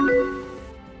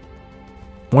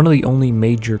 One of the only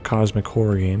major cosmic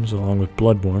horror games, along with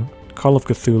Bloodborne, Call of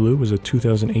Cthulhu was a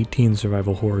 2018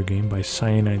 survival horror game by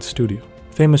Cyanide Studio,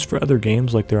 famous for other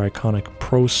games like their iconic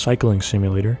Pro Cycling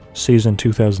Simulator, Season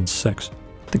 2006.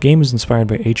 The game is inspired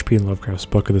by H.P. Lovecraft's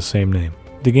book of the same name.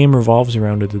 The game revolves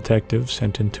around a detective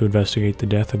sent in to investigate the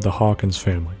death of the Hawkins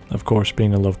family. Of course,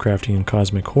 being a Lovecraftian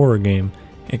cosmic horror game,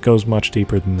 it goes much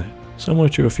deeper than that. Similar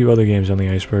to a few other games on the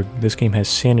iceberg, this game has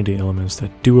sanity elements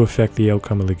that do affect the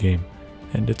outcome of the game,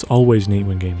 and it's always neat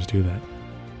when games do that.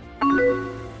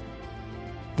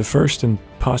 The first and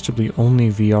possibly only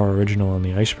VR original on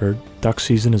the iceberg, Duck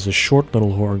Season is a short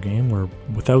little horror game where,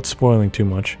 without spoiling too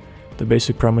much, the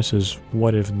basic premise is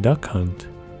what if Duck Hunt,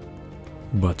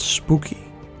 but spooky.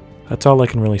 That's all I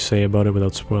can really say about it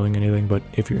without spoiling anything, but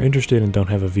if you're interested and don't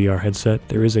have a VR headset,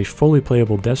 there is a fully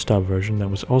playable desktop version that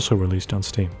was also released on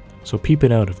Steam, so peep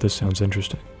it out if this sounds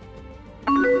interesting.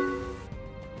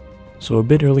 So a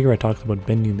bit earlier I talked about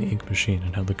Bending the Ink Machine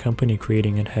and how the company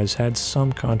creating it has had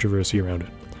some controversy around it.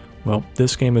 Well,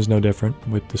 this game is no different,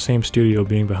 with the same studio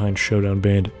being behind Showdown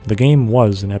Bandit. The game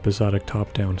was an episodic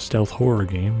top-down stealth horror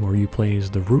game where you play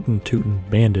as the rootin' tootin'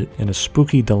 bandit in a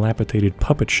spooky, dilapidated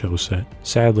puppet show set.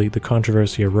 Sadly, the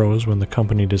controversy arose when the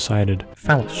company decided,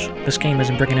 "Fellas, this game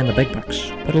isn't bringing in the big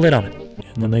bucks. Put a lid on it."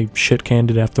 And then they shit-canned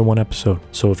it after one episode.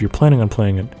 So if you're planning on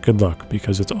playing it, good luck,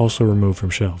 because it's also removed from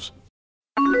shelves.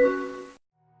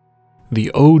 The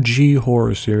OG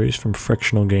horror series from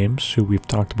Frictional Games, who we've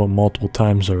talked about multiple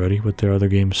times already with their other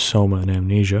games Soma and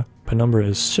Amnesia. Penumbra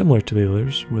is similar to the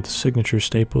others, with signature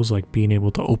staples like being able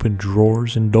to open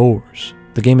drawers and doors.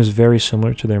 The game is very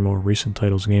similar to their more recent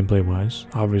titles gameplay-wise,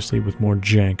 obviously with more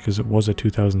jank because it was a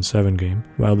 2007 game,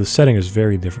 while the setting is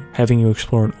very different, having you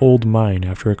explore an old mine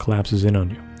after it collapses in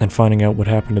on you, and finding out what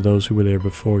happened to those who were there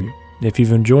before you. If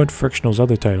you've enjoyed Frictional's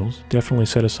other titles, definitely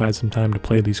set aside some time to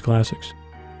play these classics.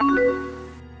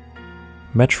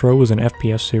 Metro was an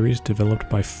FPS series developed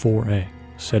by 4A,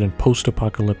 set in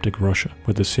post-apocalyptic Russia,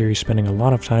 with the series spending a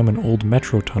lot of time in old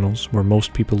metro tunnels where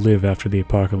most people live after the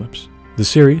apocalypse. The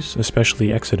series,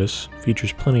 especially Exodus,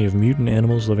 features plenty of mutant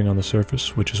animals living on the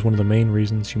surface, which is one of the main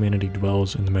reasons humanity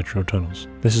dwells in the metro tunnels.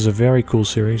 This is a very cool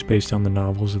series based on the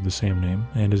novels of the same name,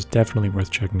 and is definitely worth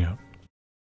checking out.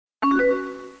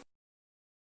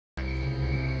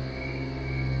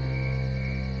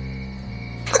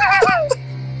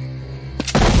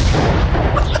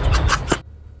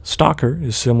 Stalker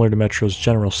is similar to Metro's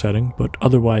general setting, but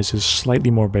otherwise is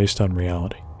slightly more based on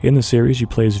reality. In the series, you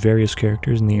play as various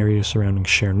characters in the area surrounding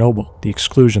Chernobyl, the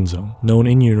exclusion zone, known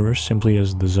in-universe simply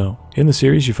as the Zone. In the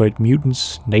series, you fight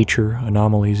mutants, nature,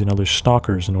 anomalies, and other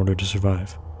stalkers in order to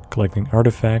survive, collecting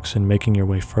artifacts and making your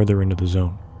way further into the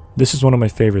zone. This is one of my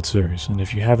favorite series, and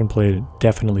if you haven't played it,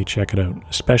 definitely check it out,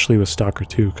 especially with Stalker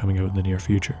 2 coming out in the near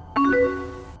future.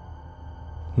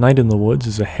 Night in the Woods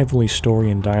is a heavily story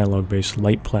and dialogue based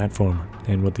light platformer,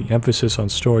 and with the emphasis on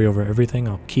story over everything,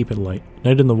 I'll keep it light.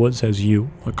 Night in the Woods has you,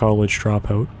 a college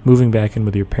dropout, moving back in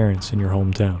with your parents in your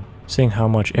hometown, seeing how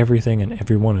much everything and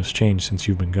everyone has changed since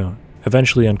you've been gone,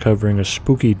 eventually uncovering a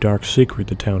spooky dark secret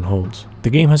the town holds. The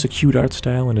game has a cute art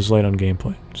style and is light on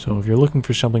gameplay, so if you're looking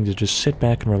for something to just sit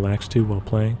back and relax to while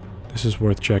playing, this is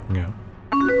worth checking out.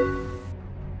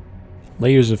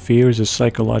 Layers of Fear is a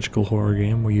psychological horror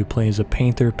game where you play as a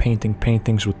painter painting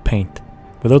paintings with paint.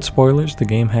 Without spoilers, the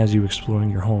game has you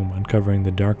exploring your home, uncovering the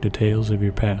dark details of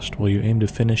your past while you aim to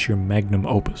finish your magnum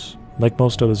opus. Like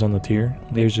most others on the tier,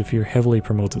 Layers of Fear heavily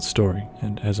promotes its story,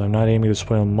 and as I'm not aiming to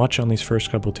spoil much on these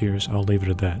first couple tiers, I'll leave it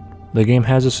at that. The game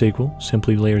has a sequel,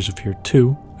 simply Layers of Fear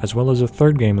 2, as well as a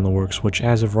third game in the works which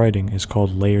as of writing is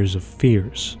called Layers of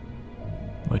Fears,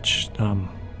 which,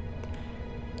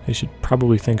 they should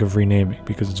probably think of renaming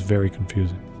because it's very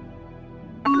confusing.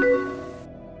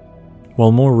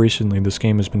 While more recently this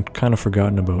game has been kind of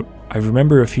forgotten about, I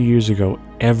remember a few years ago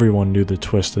everyone knew the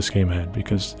twist this game had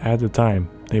because at the time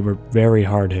they were very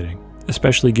hard hitting,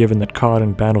 especially given that COD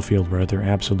and Battlefield were at their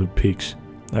absolute peaks.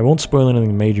 I won't spoil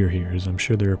anything major here as I'm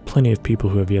sure there are plenty of people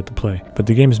who have yet to play, but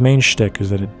the game's main shtick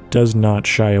is that it does not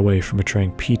shy away from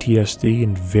portraying PTSD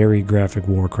and very graphic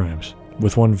war crimes,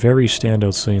 with one very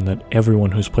standout scene that everyone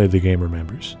who's played the game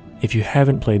remembers. If you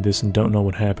haven't played this and don't know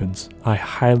what happens, I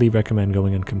highly recommend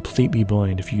going in completely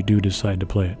blind if you do decide to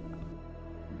play it.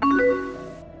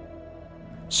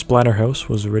 Splatterhouse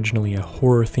was originally a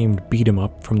horror-themed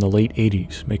beat-em-up from the late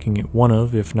 80s, making it one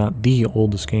of, if not the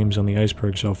oldest games on the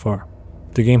Iceberg so far.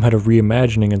 The game had a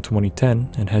reimagining in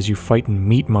 2010 and has you fighting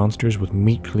meat monsters with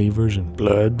meat cleavers and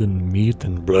blood and meat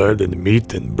and blood and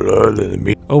meat and blood and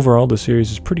meat. Overall, the series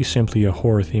is pretty simply a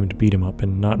horror-themed beat-em-up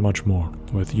and not much more,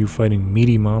 with you fighting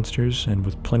meaty monsters and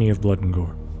with plenty of blood and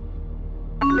gore.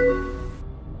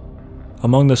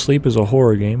 Among the Sleep is a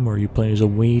horror game where you play as a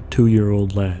wee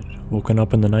 2-year-old lad, woken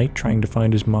up in the night trying to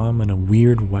find his mom in a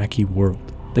weird, wacky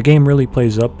world. The game really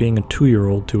plays up being a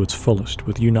 2-year-old to its fullest,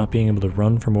 with you not being able to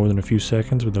run for more than a few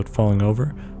seconds without falling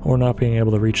over, or not being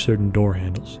able to reach certain door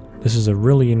handles. This is a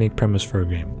really unique premise for a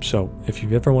game, so if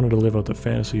you've ever wanted to live out the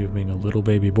fantasy of being a little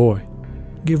baby boy,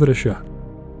 give it a shot.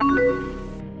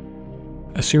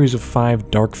 a series of 5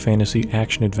 dark fantasy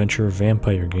action-adventure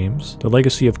vampire games. The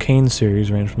Legacy of Kain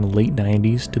series ran from the late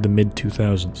 90s to the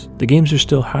mid-2000s. The games are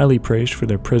still highly praised for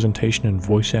their presentation and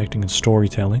voice acting and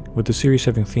storytelling, with the series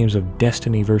having themes of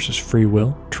destiny versus free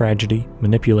will, tragedy,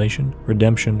 manipulation,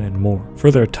 redemption, and more. For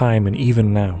their time and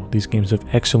even now, these games have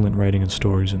excellent writing and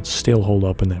stories and still hold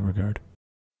up in that regard.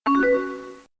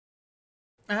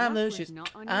 I'm Lucius.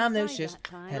 I'm Lucius.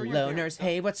 Hello, nurse.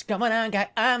 Hey, what's going on, guy?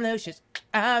 I'm Lucius.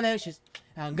 I'm Lucius.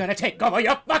 I'm gonna take over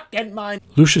your fucking mind.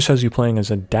 Lucius has you playing as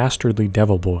a dastardly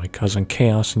devil boy, causing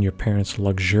chaos in your parents'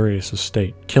 luxurious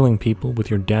estate, killing people with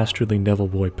your dastardly devil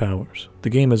boy powers. The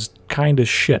game is kinda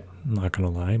shit, not gonna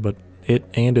lie, but it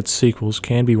and its sequels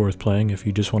can be worth playing if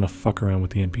you just want to fuck around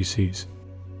with the NPCs.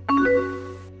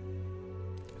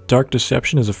 Dark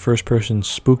Deception is a first-person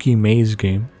spooky maze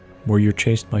game where you're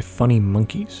chased by funny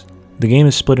monkeys. The game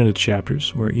is split into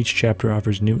chapters, where each chapter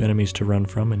offers new enemies to run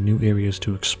from and new areas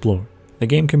to explore. The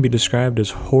game can be described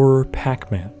as horror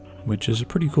Pac-Man, which is a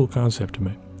pretty cool concept to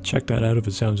me. Check that out if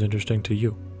it sounds interesting to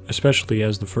you, especially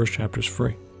as the first chapter is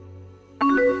free.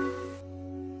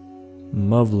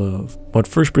 Muv-Luv. What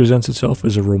first presents itself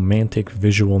as a romantic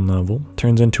visual novel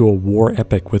turns into a war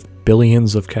epic with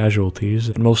billions of casualties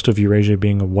and most of Eurasia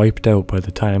being wiped out by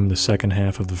the time the second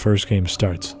half of the first game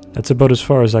starts. That's about as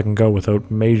far as I can go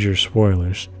without major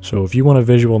spoilers, so if you want a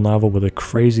visual novel with a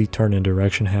crazy turn in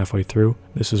direction halfway through,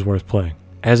 this is worth playing.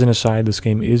 As an aside, this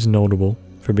game is notable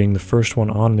for being the first one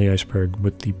on the Iceberg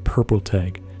with the purple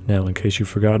tag. Now, in case you've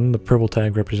forgotten, the purple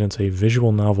tag represents a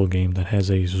visual novel game that has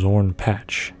a Zorn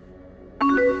patch.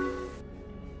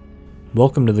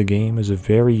 Welcome to the Game is a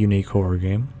very unique horror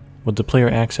game, with the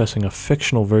player accessing a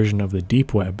fictional version of the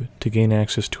deep web to gain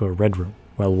access to a red room,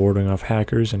 while warding off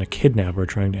hackers and a kidnapper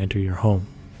trying to enter your home.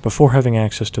 Before having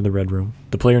access to the red room,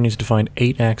 the player needs to find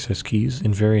 8 access keys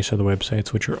in various other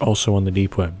websites which are also on the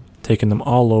deep web, taking them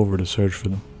all over to search for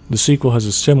them. The sequel has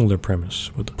a similar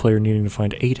premise, with the player needing to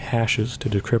find 8 hashes to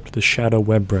decrypt the shadow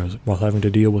web browser, while having to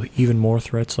deal with even more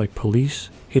threats like police,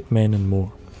 hitmen, and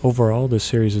more. Overall, this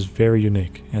series is very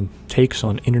unique, and takes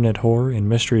on internet horror and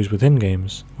mysteries within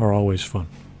games are always fun.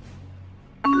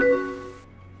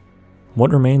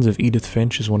 What Remains of Edith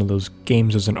Finch is one of those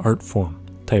games as an art form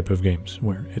type of games,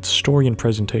 where its story and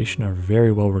presentation are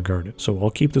very well regarded, so I'll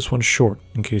keep this one short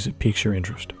in case it piques your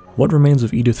interest. What Remains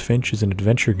of Edith Finch is an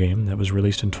adventure game that was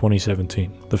released in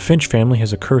 2017. The Finch family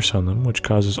has a curse on them which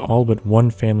causes all but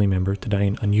one family member to die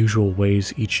in unusual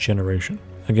ways each generation.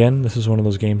 Again, this is one of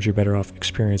those games you're better off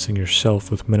experiencing yourself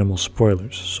with minimal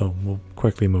spoilers, so we'll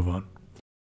quickly move on.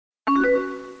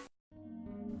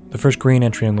 The first green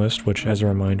entry on the list, which as a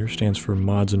reminder stands for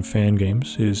Mods and Fan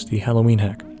Games, is the Halloween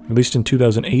Hack. Released in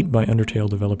 2008 by Undertale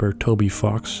developer Toby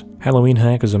Fox, Halloween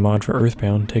Hack is a mod for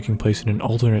Earthbound taking place in an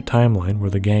alternate timeline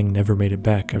where the gang never made it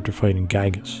back after fighting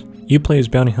Gygas. You play as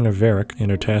bounty hunter Varric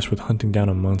and are tasked with hunting down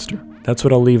a monster. That's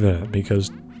what I'll leave it at,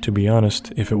 because to be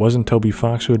honest, if it wasn't Toby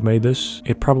Fox who had made this,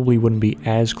 it probably wouldn't be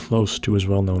as close to as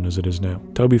well known as it is now.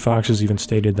 Toby Fox has even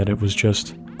stated that it was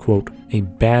just, quote, a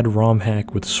bad ROM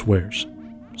hack with swears.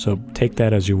 So take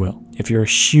that as you will. If you're a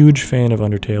huge fan of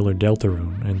Undertale or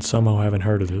Deltarune and somehow haven't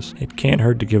heard of this, it can't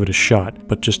hurt to give it a shot,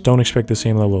 but just don't expect the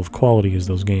same level of quality as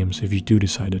those games if you do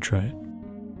decide to try it.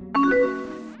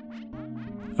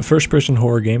 A first-person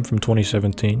horror game from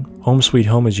 2017, Home Sweet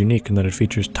Home is unique in that it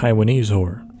features Taiwanese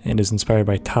horror and is inspired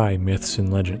by Thai myths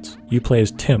and legends. You play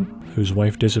as Tim, whose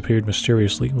wife disappeared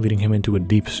mysteriously, leading him into a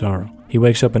deep sorrow. He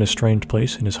wakes up in a strange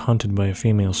place and is hunted by a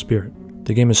female spirit.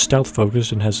 The game is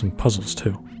stealth-focused and has some puzzles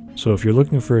too, so if you're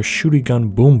looking for a shooty gun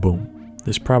boom boom,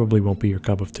 this probably won't be your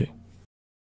cup of tea.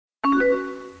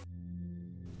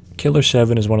 Killer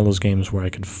 7 is one of those games where I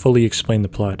could fully explain the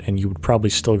plot and you would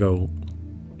probably still go,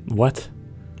 what?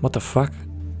 What the fuck?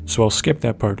 So I'll skip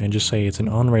that part and just say it's an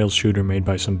on-rails shooter made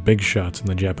by some big shots in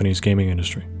the Japanese gaming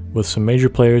industry, with some major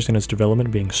players in its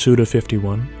development being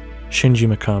Suda51,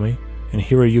 Shinji Mikami, and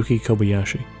Hiroyuki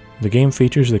Kobayashi. The game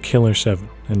features the Killer 7,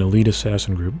 an elite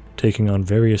assassin group, taking on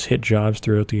various hit jobs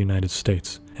throughout the United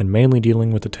States, and mainly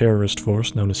dealing with the terrorist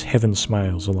force known as Heaven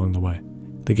Smiles along the way.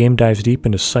 The game dives deep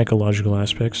into psychological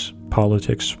aspects,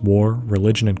 politics, war,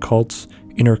 religion and cults,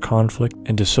 inner conflict,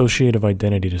 and dissociative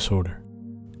identity disorder.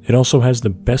 It also has the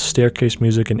best staircase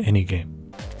music in any game.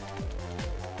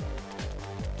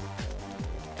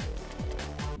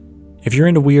 If you're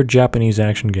into weird Japanese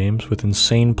action games with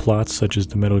insane plots such as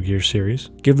the Metal Gear series,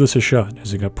 give this a shot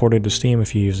as it got ported to Steam a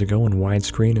few years ago in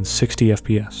widescreen and 60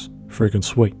 FPS. Freaking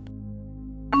sweet.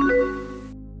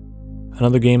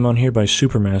 Another game on here by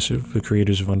Supermassive, the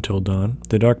creators of Until Dawn.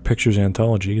 The Dark Pictures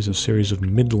Anthology is a series of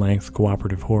mid-length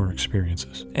cooperative horror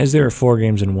experiences. As there are 4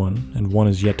 games in one, and one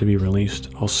is yet to be released,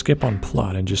 I'll skip on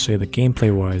plot and just say that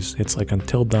gameplay-wise, it's like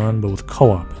Until Dawn but with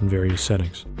co-op in various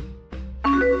settings.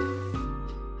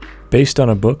 Based on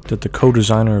a book that the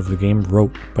co-designer of the game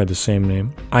wrote by the same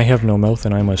name, I Have No Mouth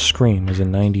and I Must Scream is a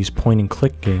 90s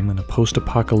point-and-click game in a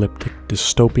post-apocalyptic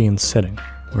dystopian setting,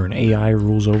 where an AI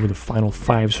rules over the final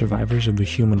 5 survivors of the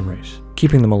human race,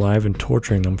 keeping them alive and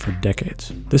torturing them for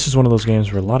decades. This is one of those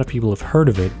games where a lot of people have heard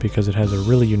of it because it has a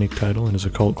really unique title and is a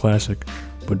cult classic,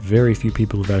 but very few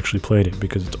people have actually played it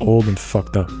because it's old and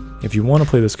fucked up. If you want to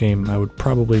play this game, I would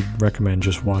probably recommend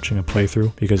just watching a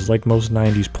playthrough, because like most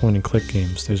 90s point-and-click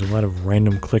games, there's a lot of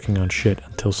random clicking on shit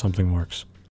until something works.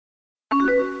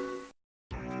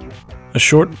 A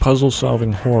short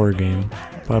puzzle-solving horror game,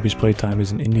 Bobby's Playtime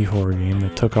is an indie horror game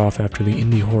that took off after the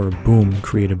indie horror boom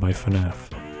created by FNAF.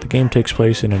 The game takes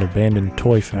place in an abandoned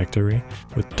toy factory,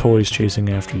 with toys chasing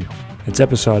after you. It's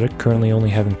episodic, currently only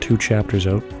having 2 chapters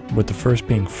out, with the first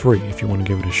being free if you want to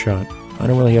give it a shot. I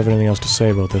don't really have anything else to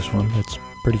say about this one. It's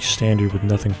pretty standard with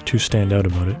nothing too stand out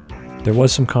about it. There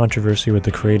was some controversy with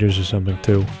the creators or something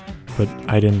too, but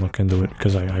I didn't look into it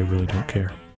because I really don't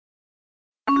care.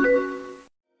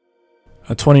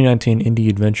 A 2019 indie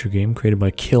adventure game created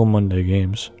by Kill Monday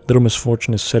Games, Little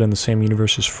Misfortune is set in the same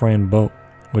universe as Fran Bow,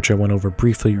 which I went over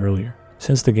briefly earlier.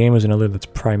 Since the game is another that's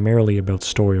primarily about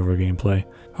story over gameplay,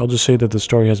 I'll just say that the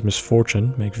story has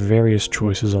misfortune, make various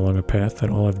choices along a path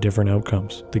that all have different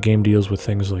outcomes. The game deals with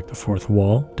things like the fourth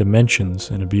wall,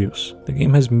 dimensions, and abuse. The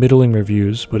game has middling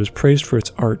reviews, but is praised for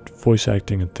its art, voice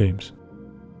acting, and themes.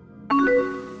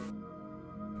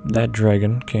 That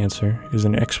Dragon, Cancer, is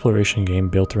an exploration game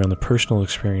built around the personal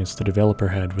experience the developer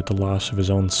had with the loss of his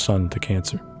own son to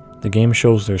cancer. The game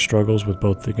shows their struggles with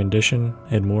both the condition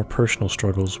and more personal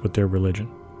struggles with their religion.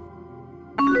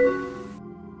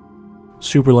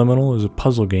 Superliminal is a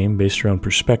puzzle game based around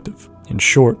perspective. In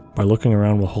short, by looking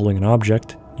around while holding an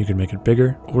object, you can make it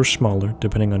bigger or smaller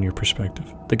depending on your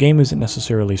perspective. The game isn't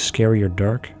necessarily scary or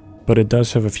dark, but it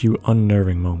does have a few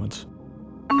unnerving moments.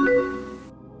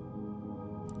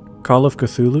 Call of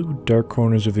Cthulhu: Dark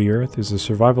Corners of the Earth is a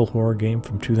survival horror game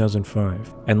from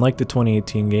 2005, and like the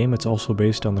 2018 game, it's also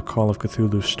based on the Call of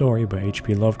Cthulhu story by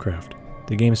H.P. Lovecraft.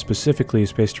 The game specifically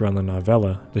is based around the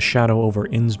novella The Shadow over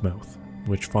Innsmouth,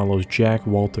 which follows Jack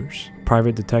Walters, a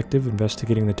private detective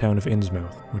investigating the town of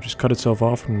Innsmouth, which has cut itself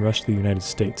off from the rest of the United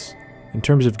States. In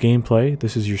terms of gameplay,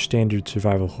 this is your standard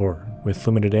survival horror, with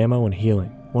limited ammo and healing.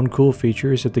 One cool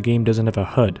feature is that the game doesn't have a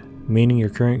HUD, meaning your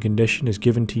current condition is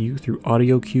given to you through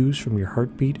audio cues from your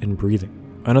heartbeat and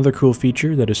breathing. Another cool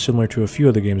feature that is similar to a few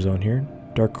other games on here,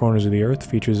 Dark Corners of the Earth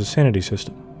features a sanity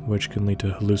system, which can lead to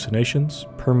hallucinations,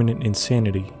 permanent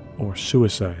insanity, or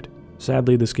suicide.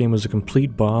 Sadly, this game was a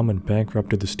complete bomb and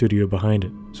bankrupted the studio behind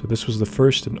it, so this was the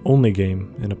first and only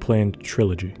game in a planned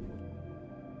trilogy.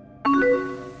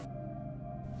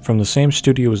 From the same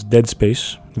studio as Dead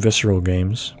Space, Visceral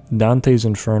Games, Dante's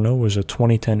Inferno was a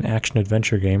 2010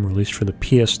 action-adventure game released for the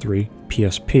PS3,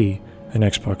 PSP, and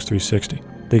Xbox 360.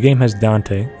 The game has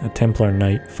Dante, a Templar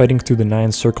knight, fighting through the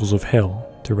 9 circles of hell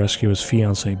to rescue his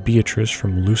fiancée Beatrice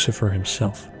from Lucifer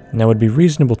himself. Now, it would be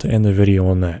reasonable to end the video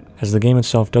on that, as the game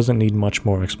itself doesn't need much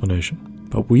more explanation.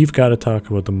 But we've got to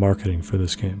talk about the marketing for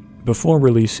this game. Before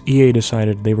release, EA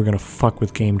decided they were going to fuck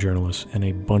with game journalists in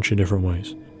a bunch of different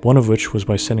ways. One of which was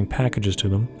by sending packages to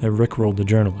them that rickrolled the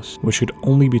journalists, which could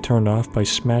only be turned off by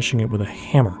smashing it with a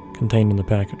hammer contained in the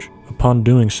package. Upon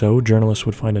doing so, journalists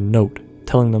would find a note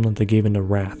telling them that they gave in to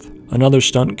wrath. Another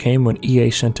stunt came when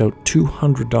EA sent out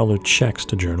 $200 checks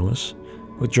to journalists,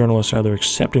 with journalists either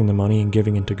accepting the money and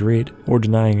giving in to greed, or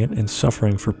denying it and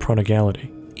suffering for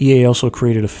prodigality. EA also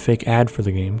created a fake ad for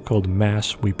the game called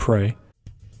Mass, We Pray.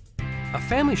 A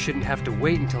family shouldn't have to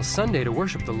wait until Sunday to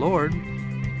worship the Lord.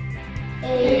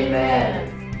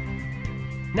 Amen.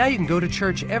 Now you can go to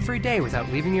church every day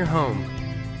without leaving your home.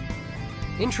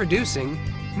 Introducing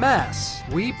Mass,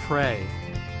 We Pray.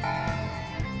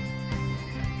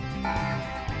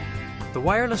 The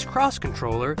wireless cross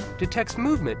controller detects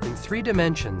movement in 3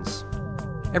 dimensions.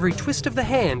 Every twist of the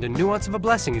hand and nuance of a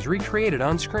blessing is recreated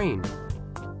on screen.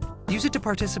 Use it to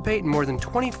participate in more than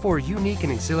 24 unique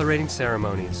and exhilarating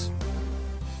ceremonies.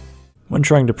 When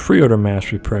trying to pre-order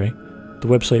Mass, We Pray, the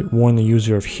website warned the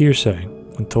user of hearsay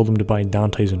and told them to buy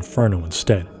Dante's Inferno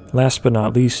instead. Last but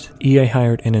not least, EA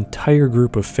hired an entire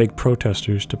group of fake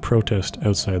protesters to protest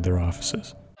outside their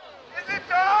offices. Is it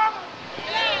dumb?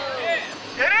 Yes.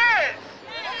 It is.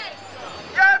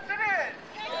 Yes, it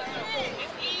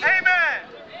is. Amen.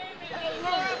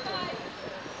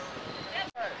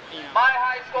 My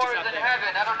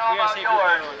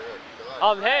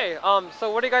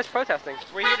So what are you guys protesting?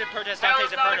 We're here to protest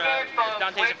Dante's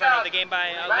Inferno, the game by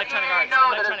Electronic Arts,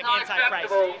 Electronic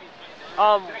Antichrist.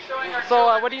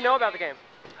 What do you know about the game?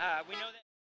 We know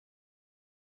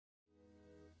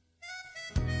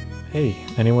that. Hey,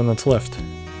 anyone that's left.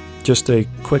 Just a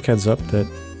quick heads up that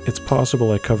it's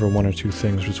possible I cover one or two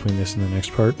things between this and the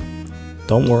next part.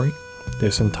 Don't worry,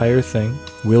 this entire thing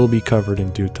will be covered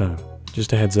in due time.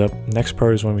 Just a heads up, next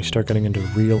part is when we start getting into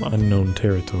real unknown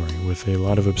territory with a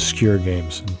lot of obscure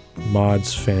games, and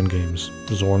mods, fan games,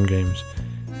 Zorn games.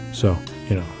 So,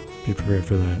 you know, be prepared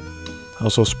for that.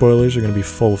 Also, spoilers are going to be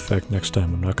full effect next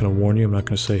time. I'm not going to warn you, I'm not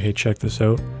going to say, hey, check this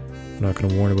out. I'm not going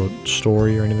to warn about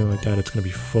story or anything like that. It's going to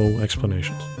be full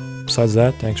explanations. Besides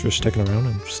that, thanks for sticking around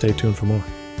and stay tuned for more.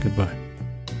 Goodbye.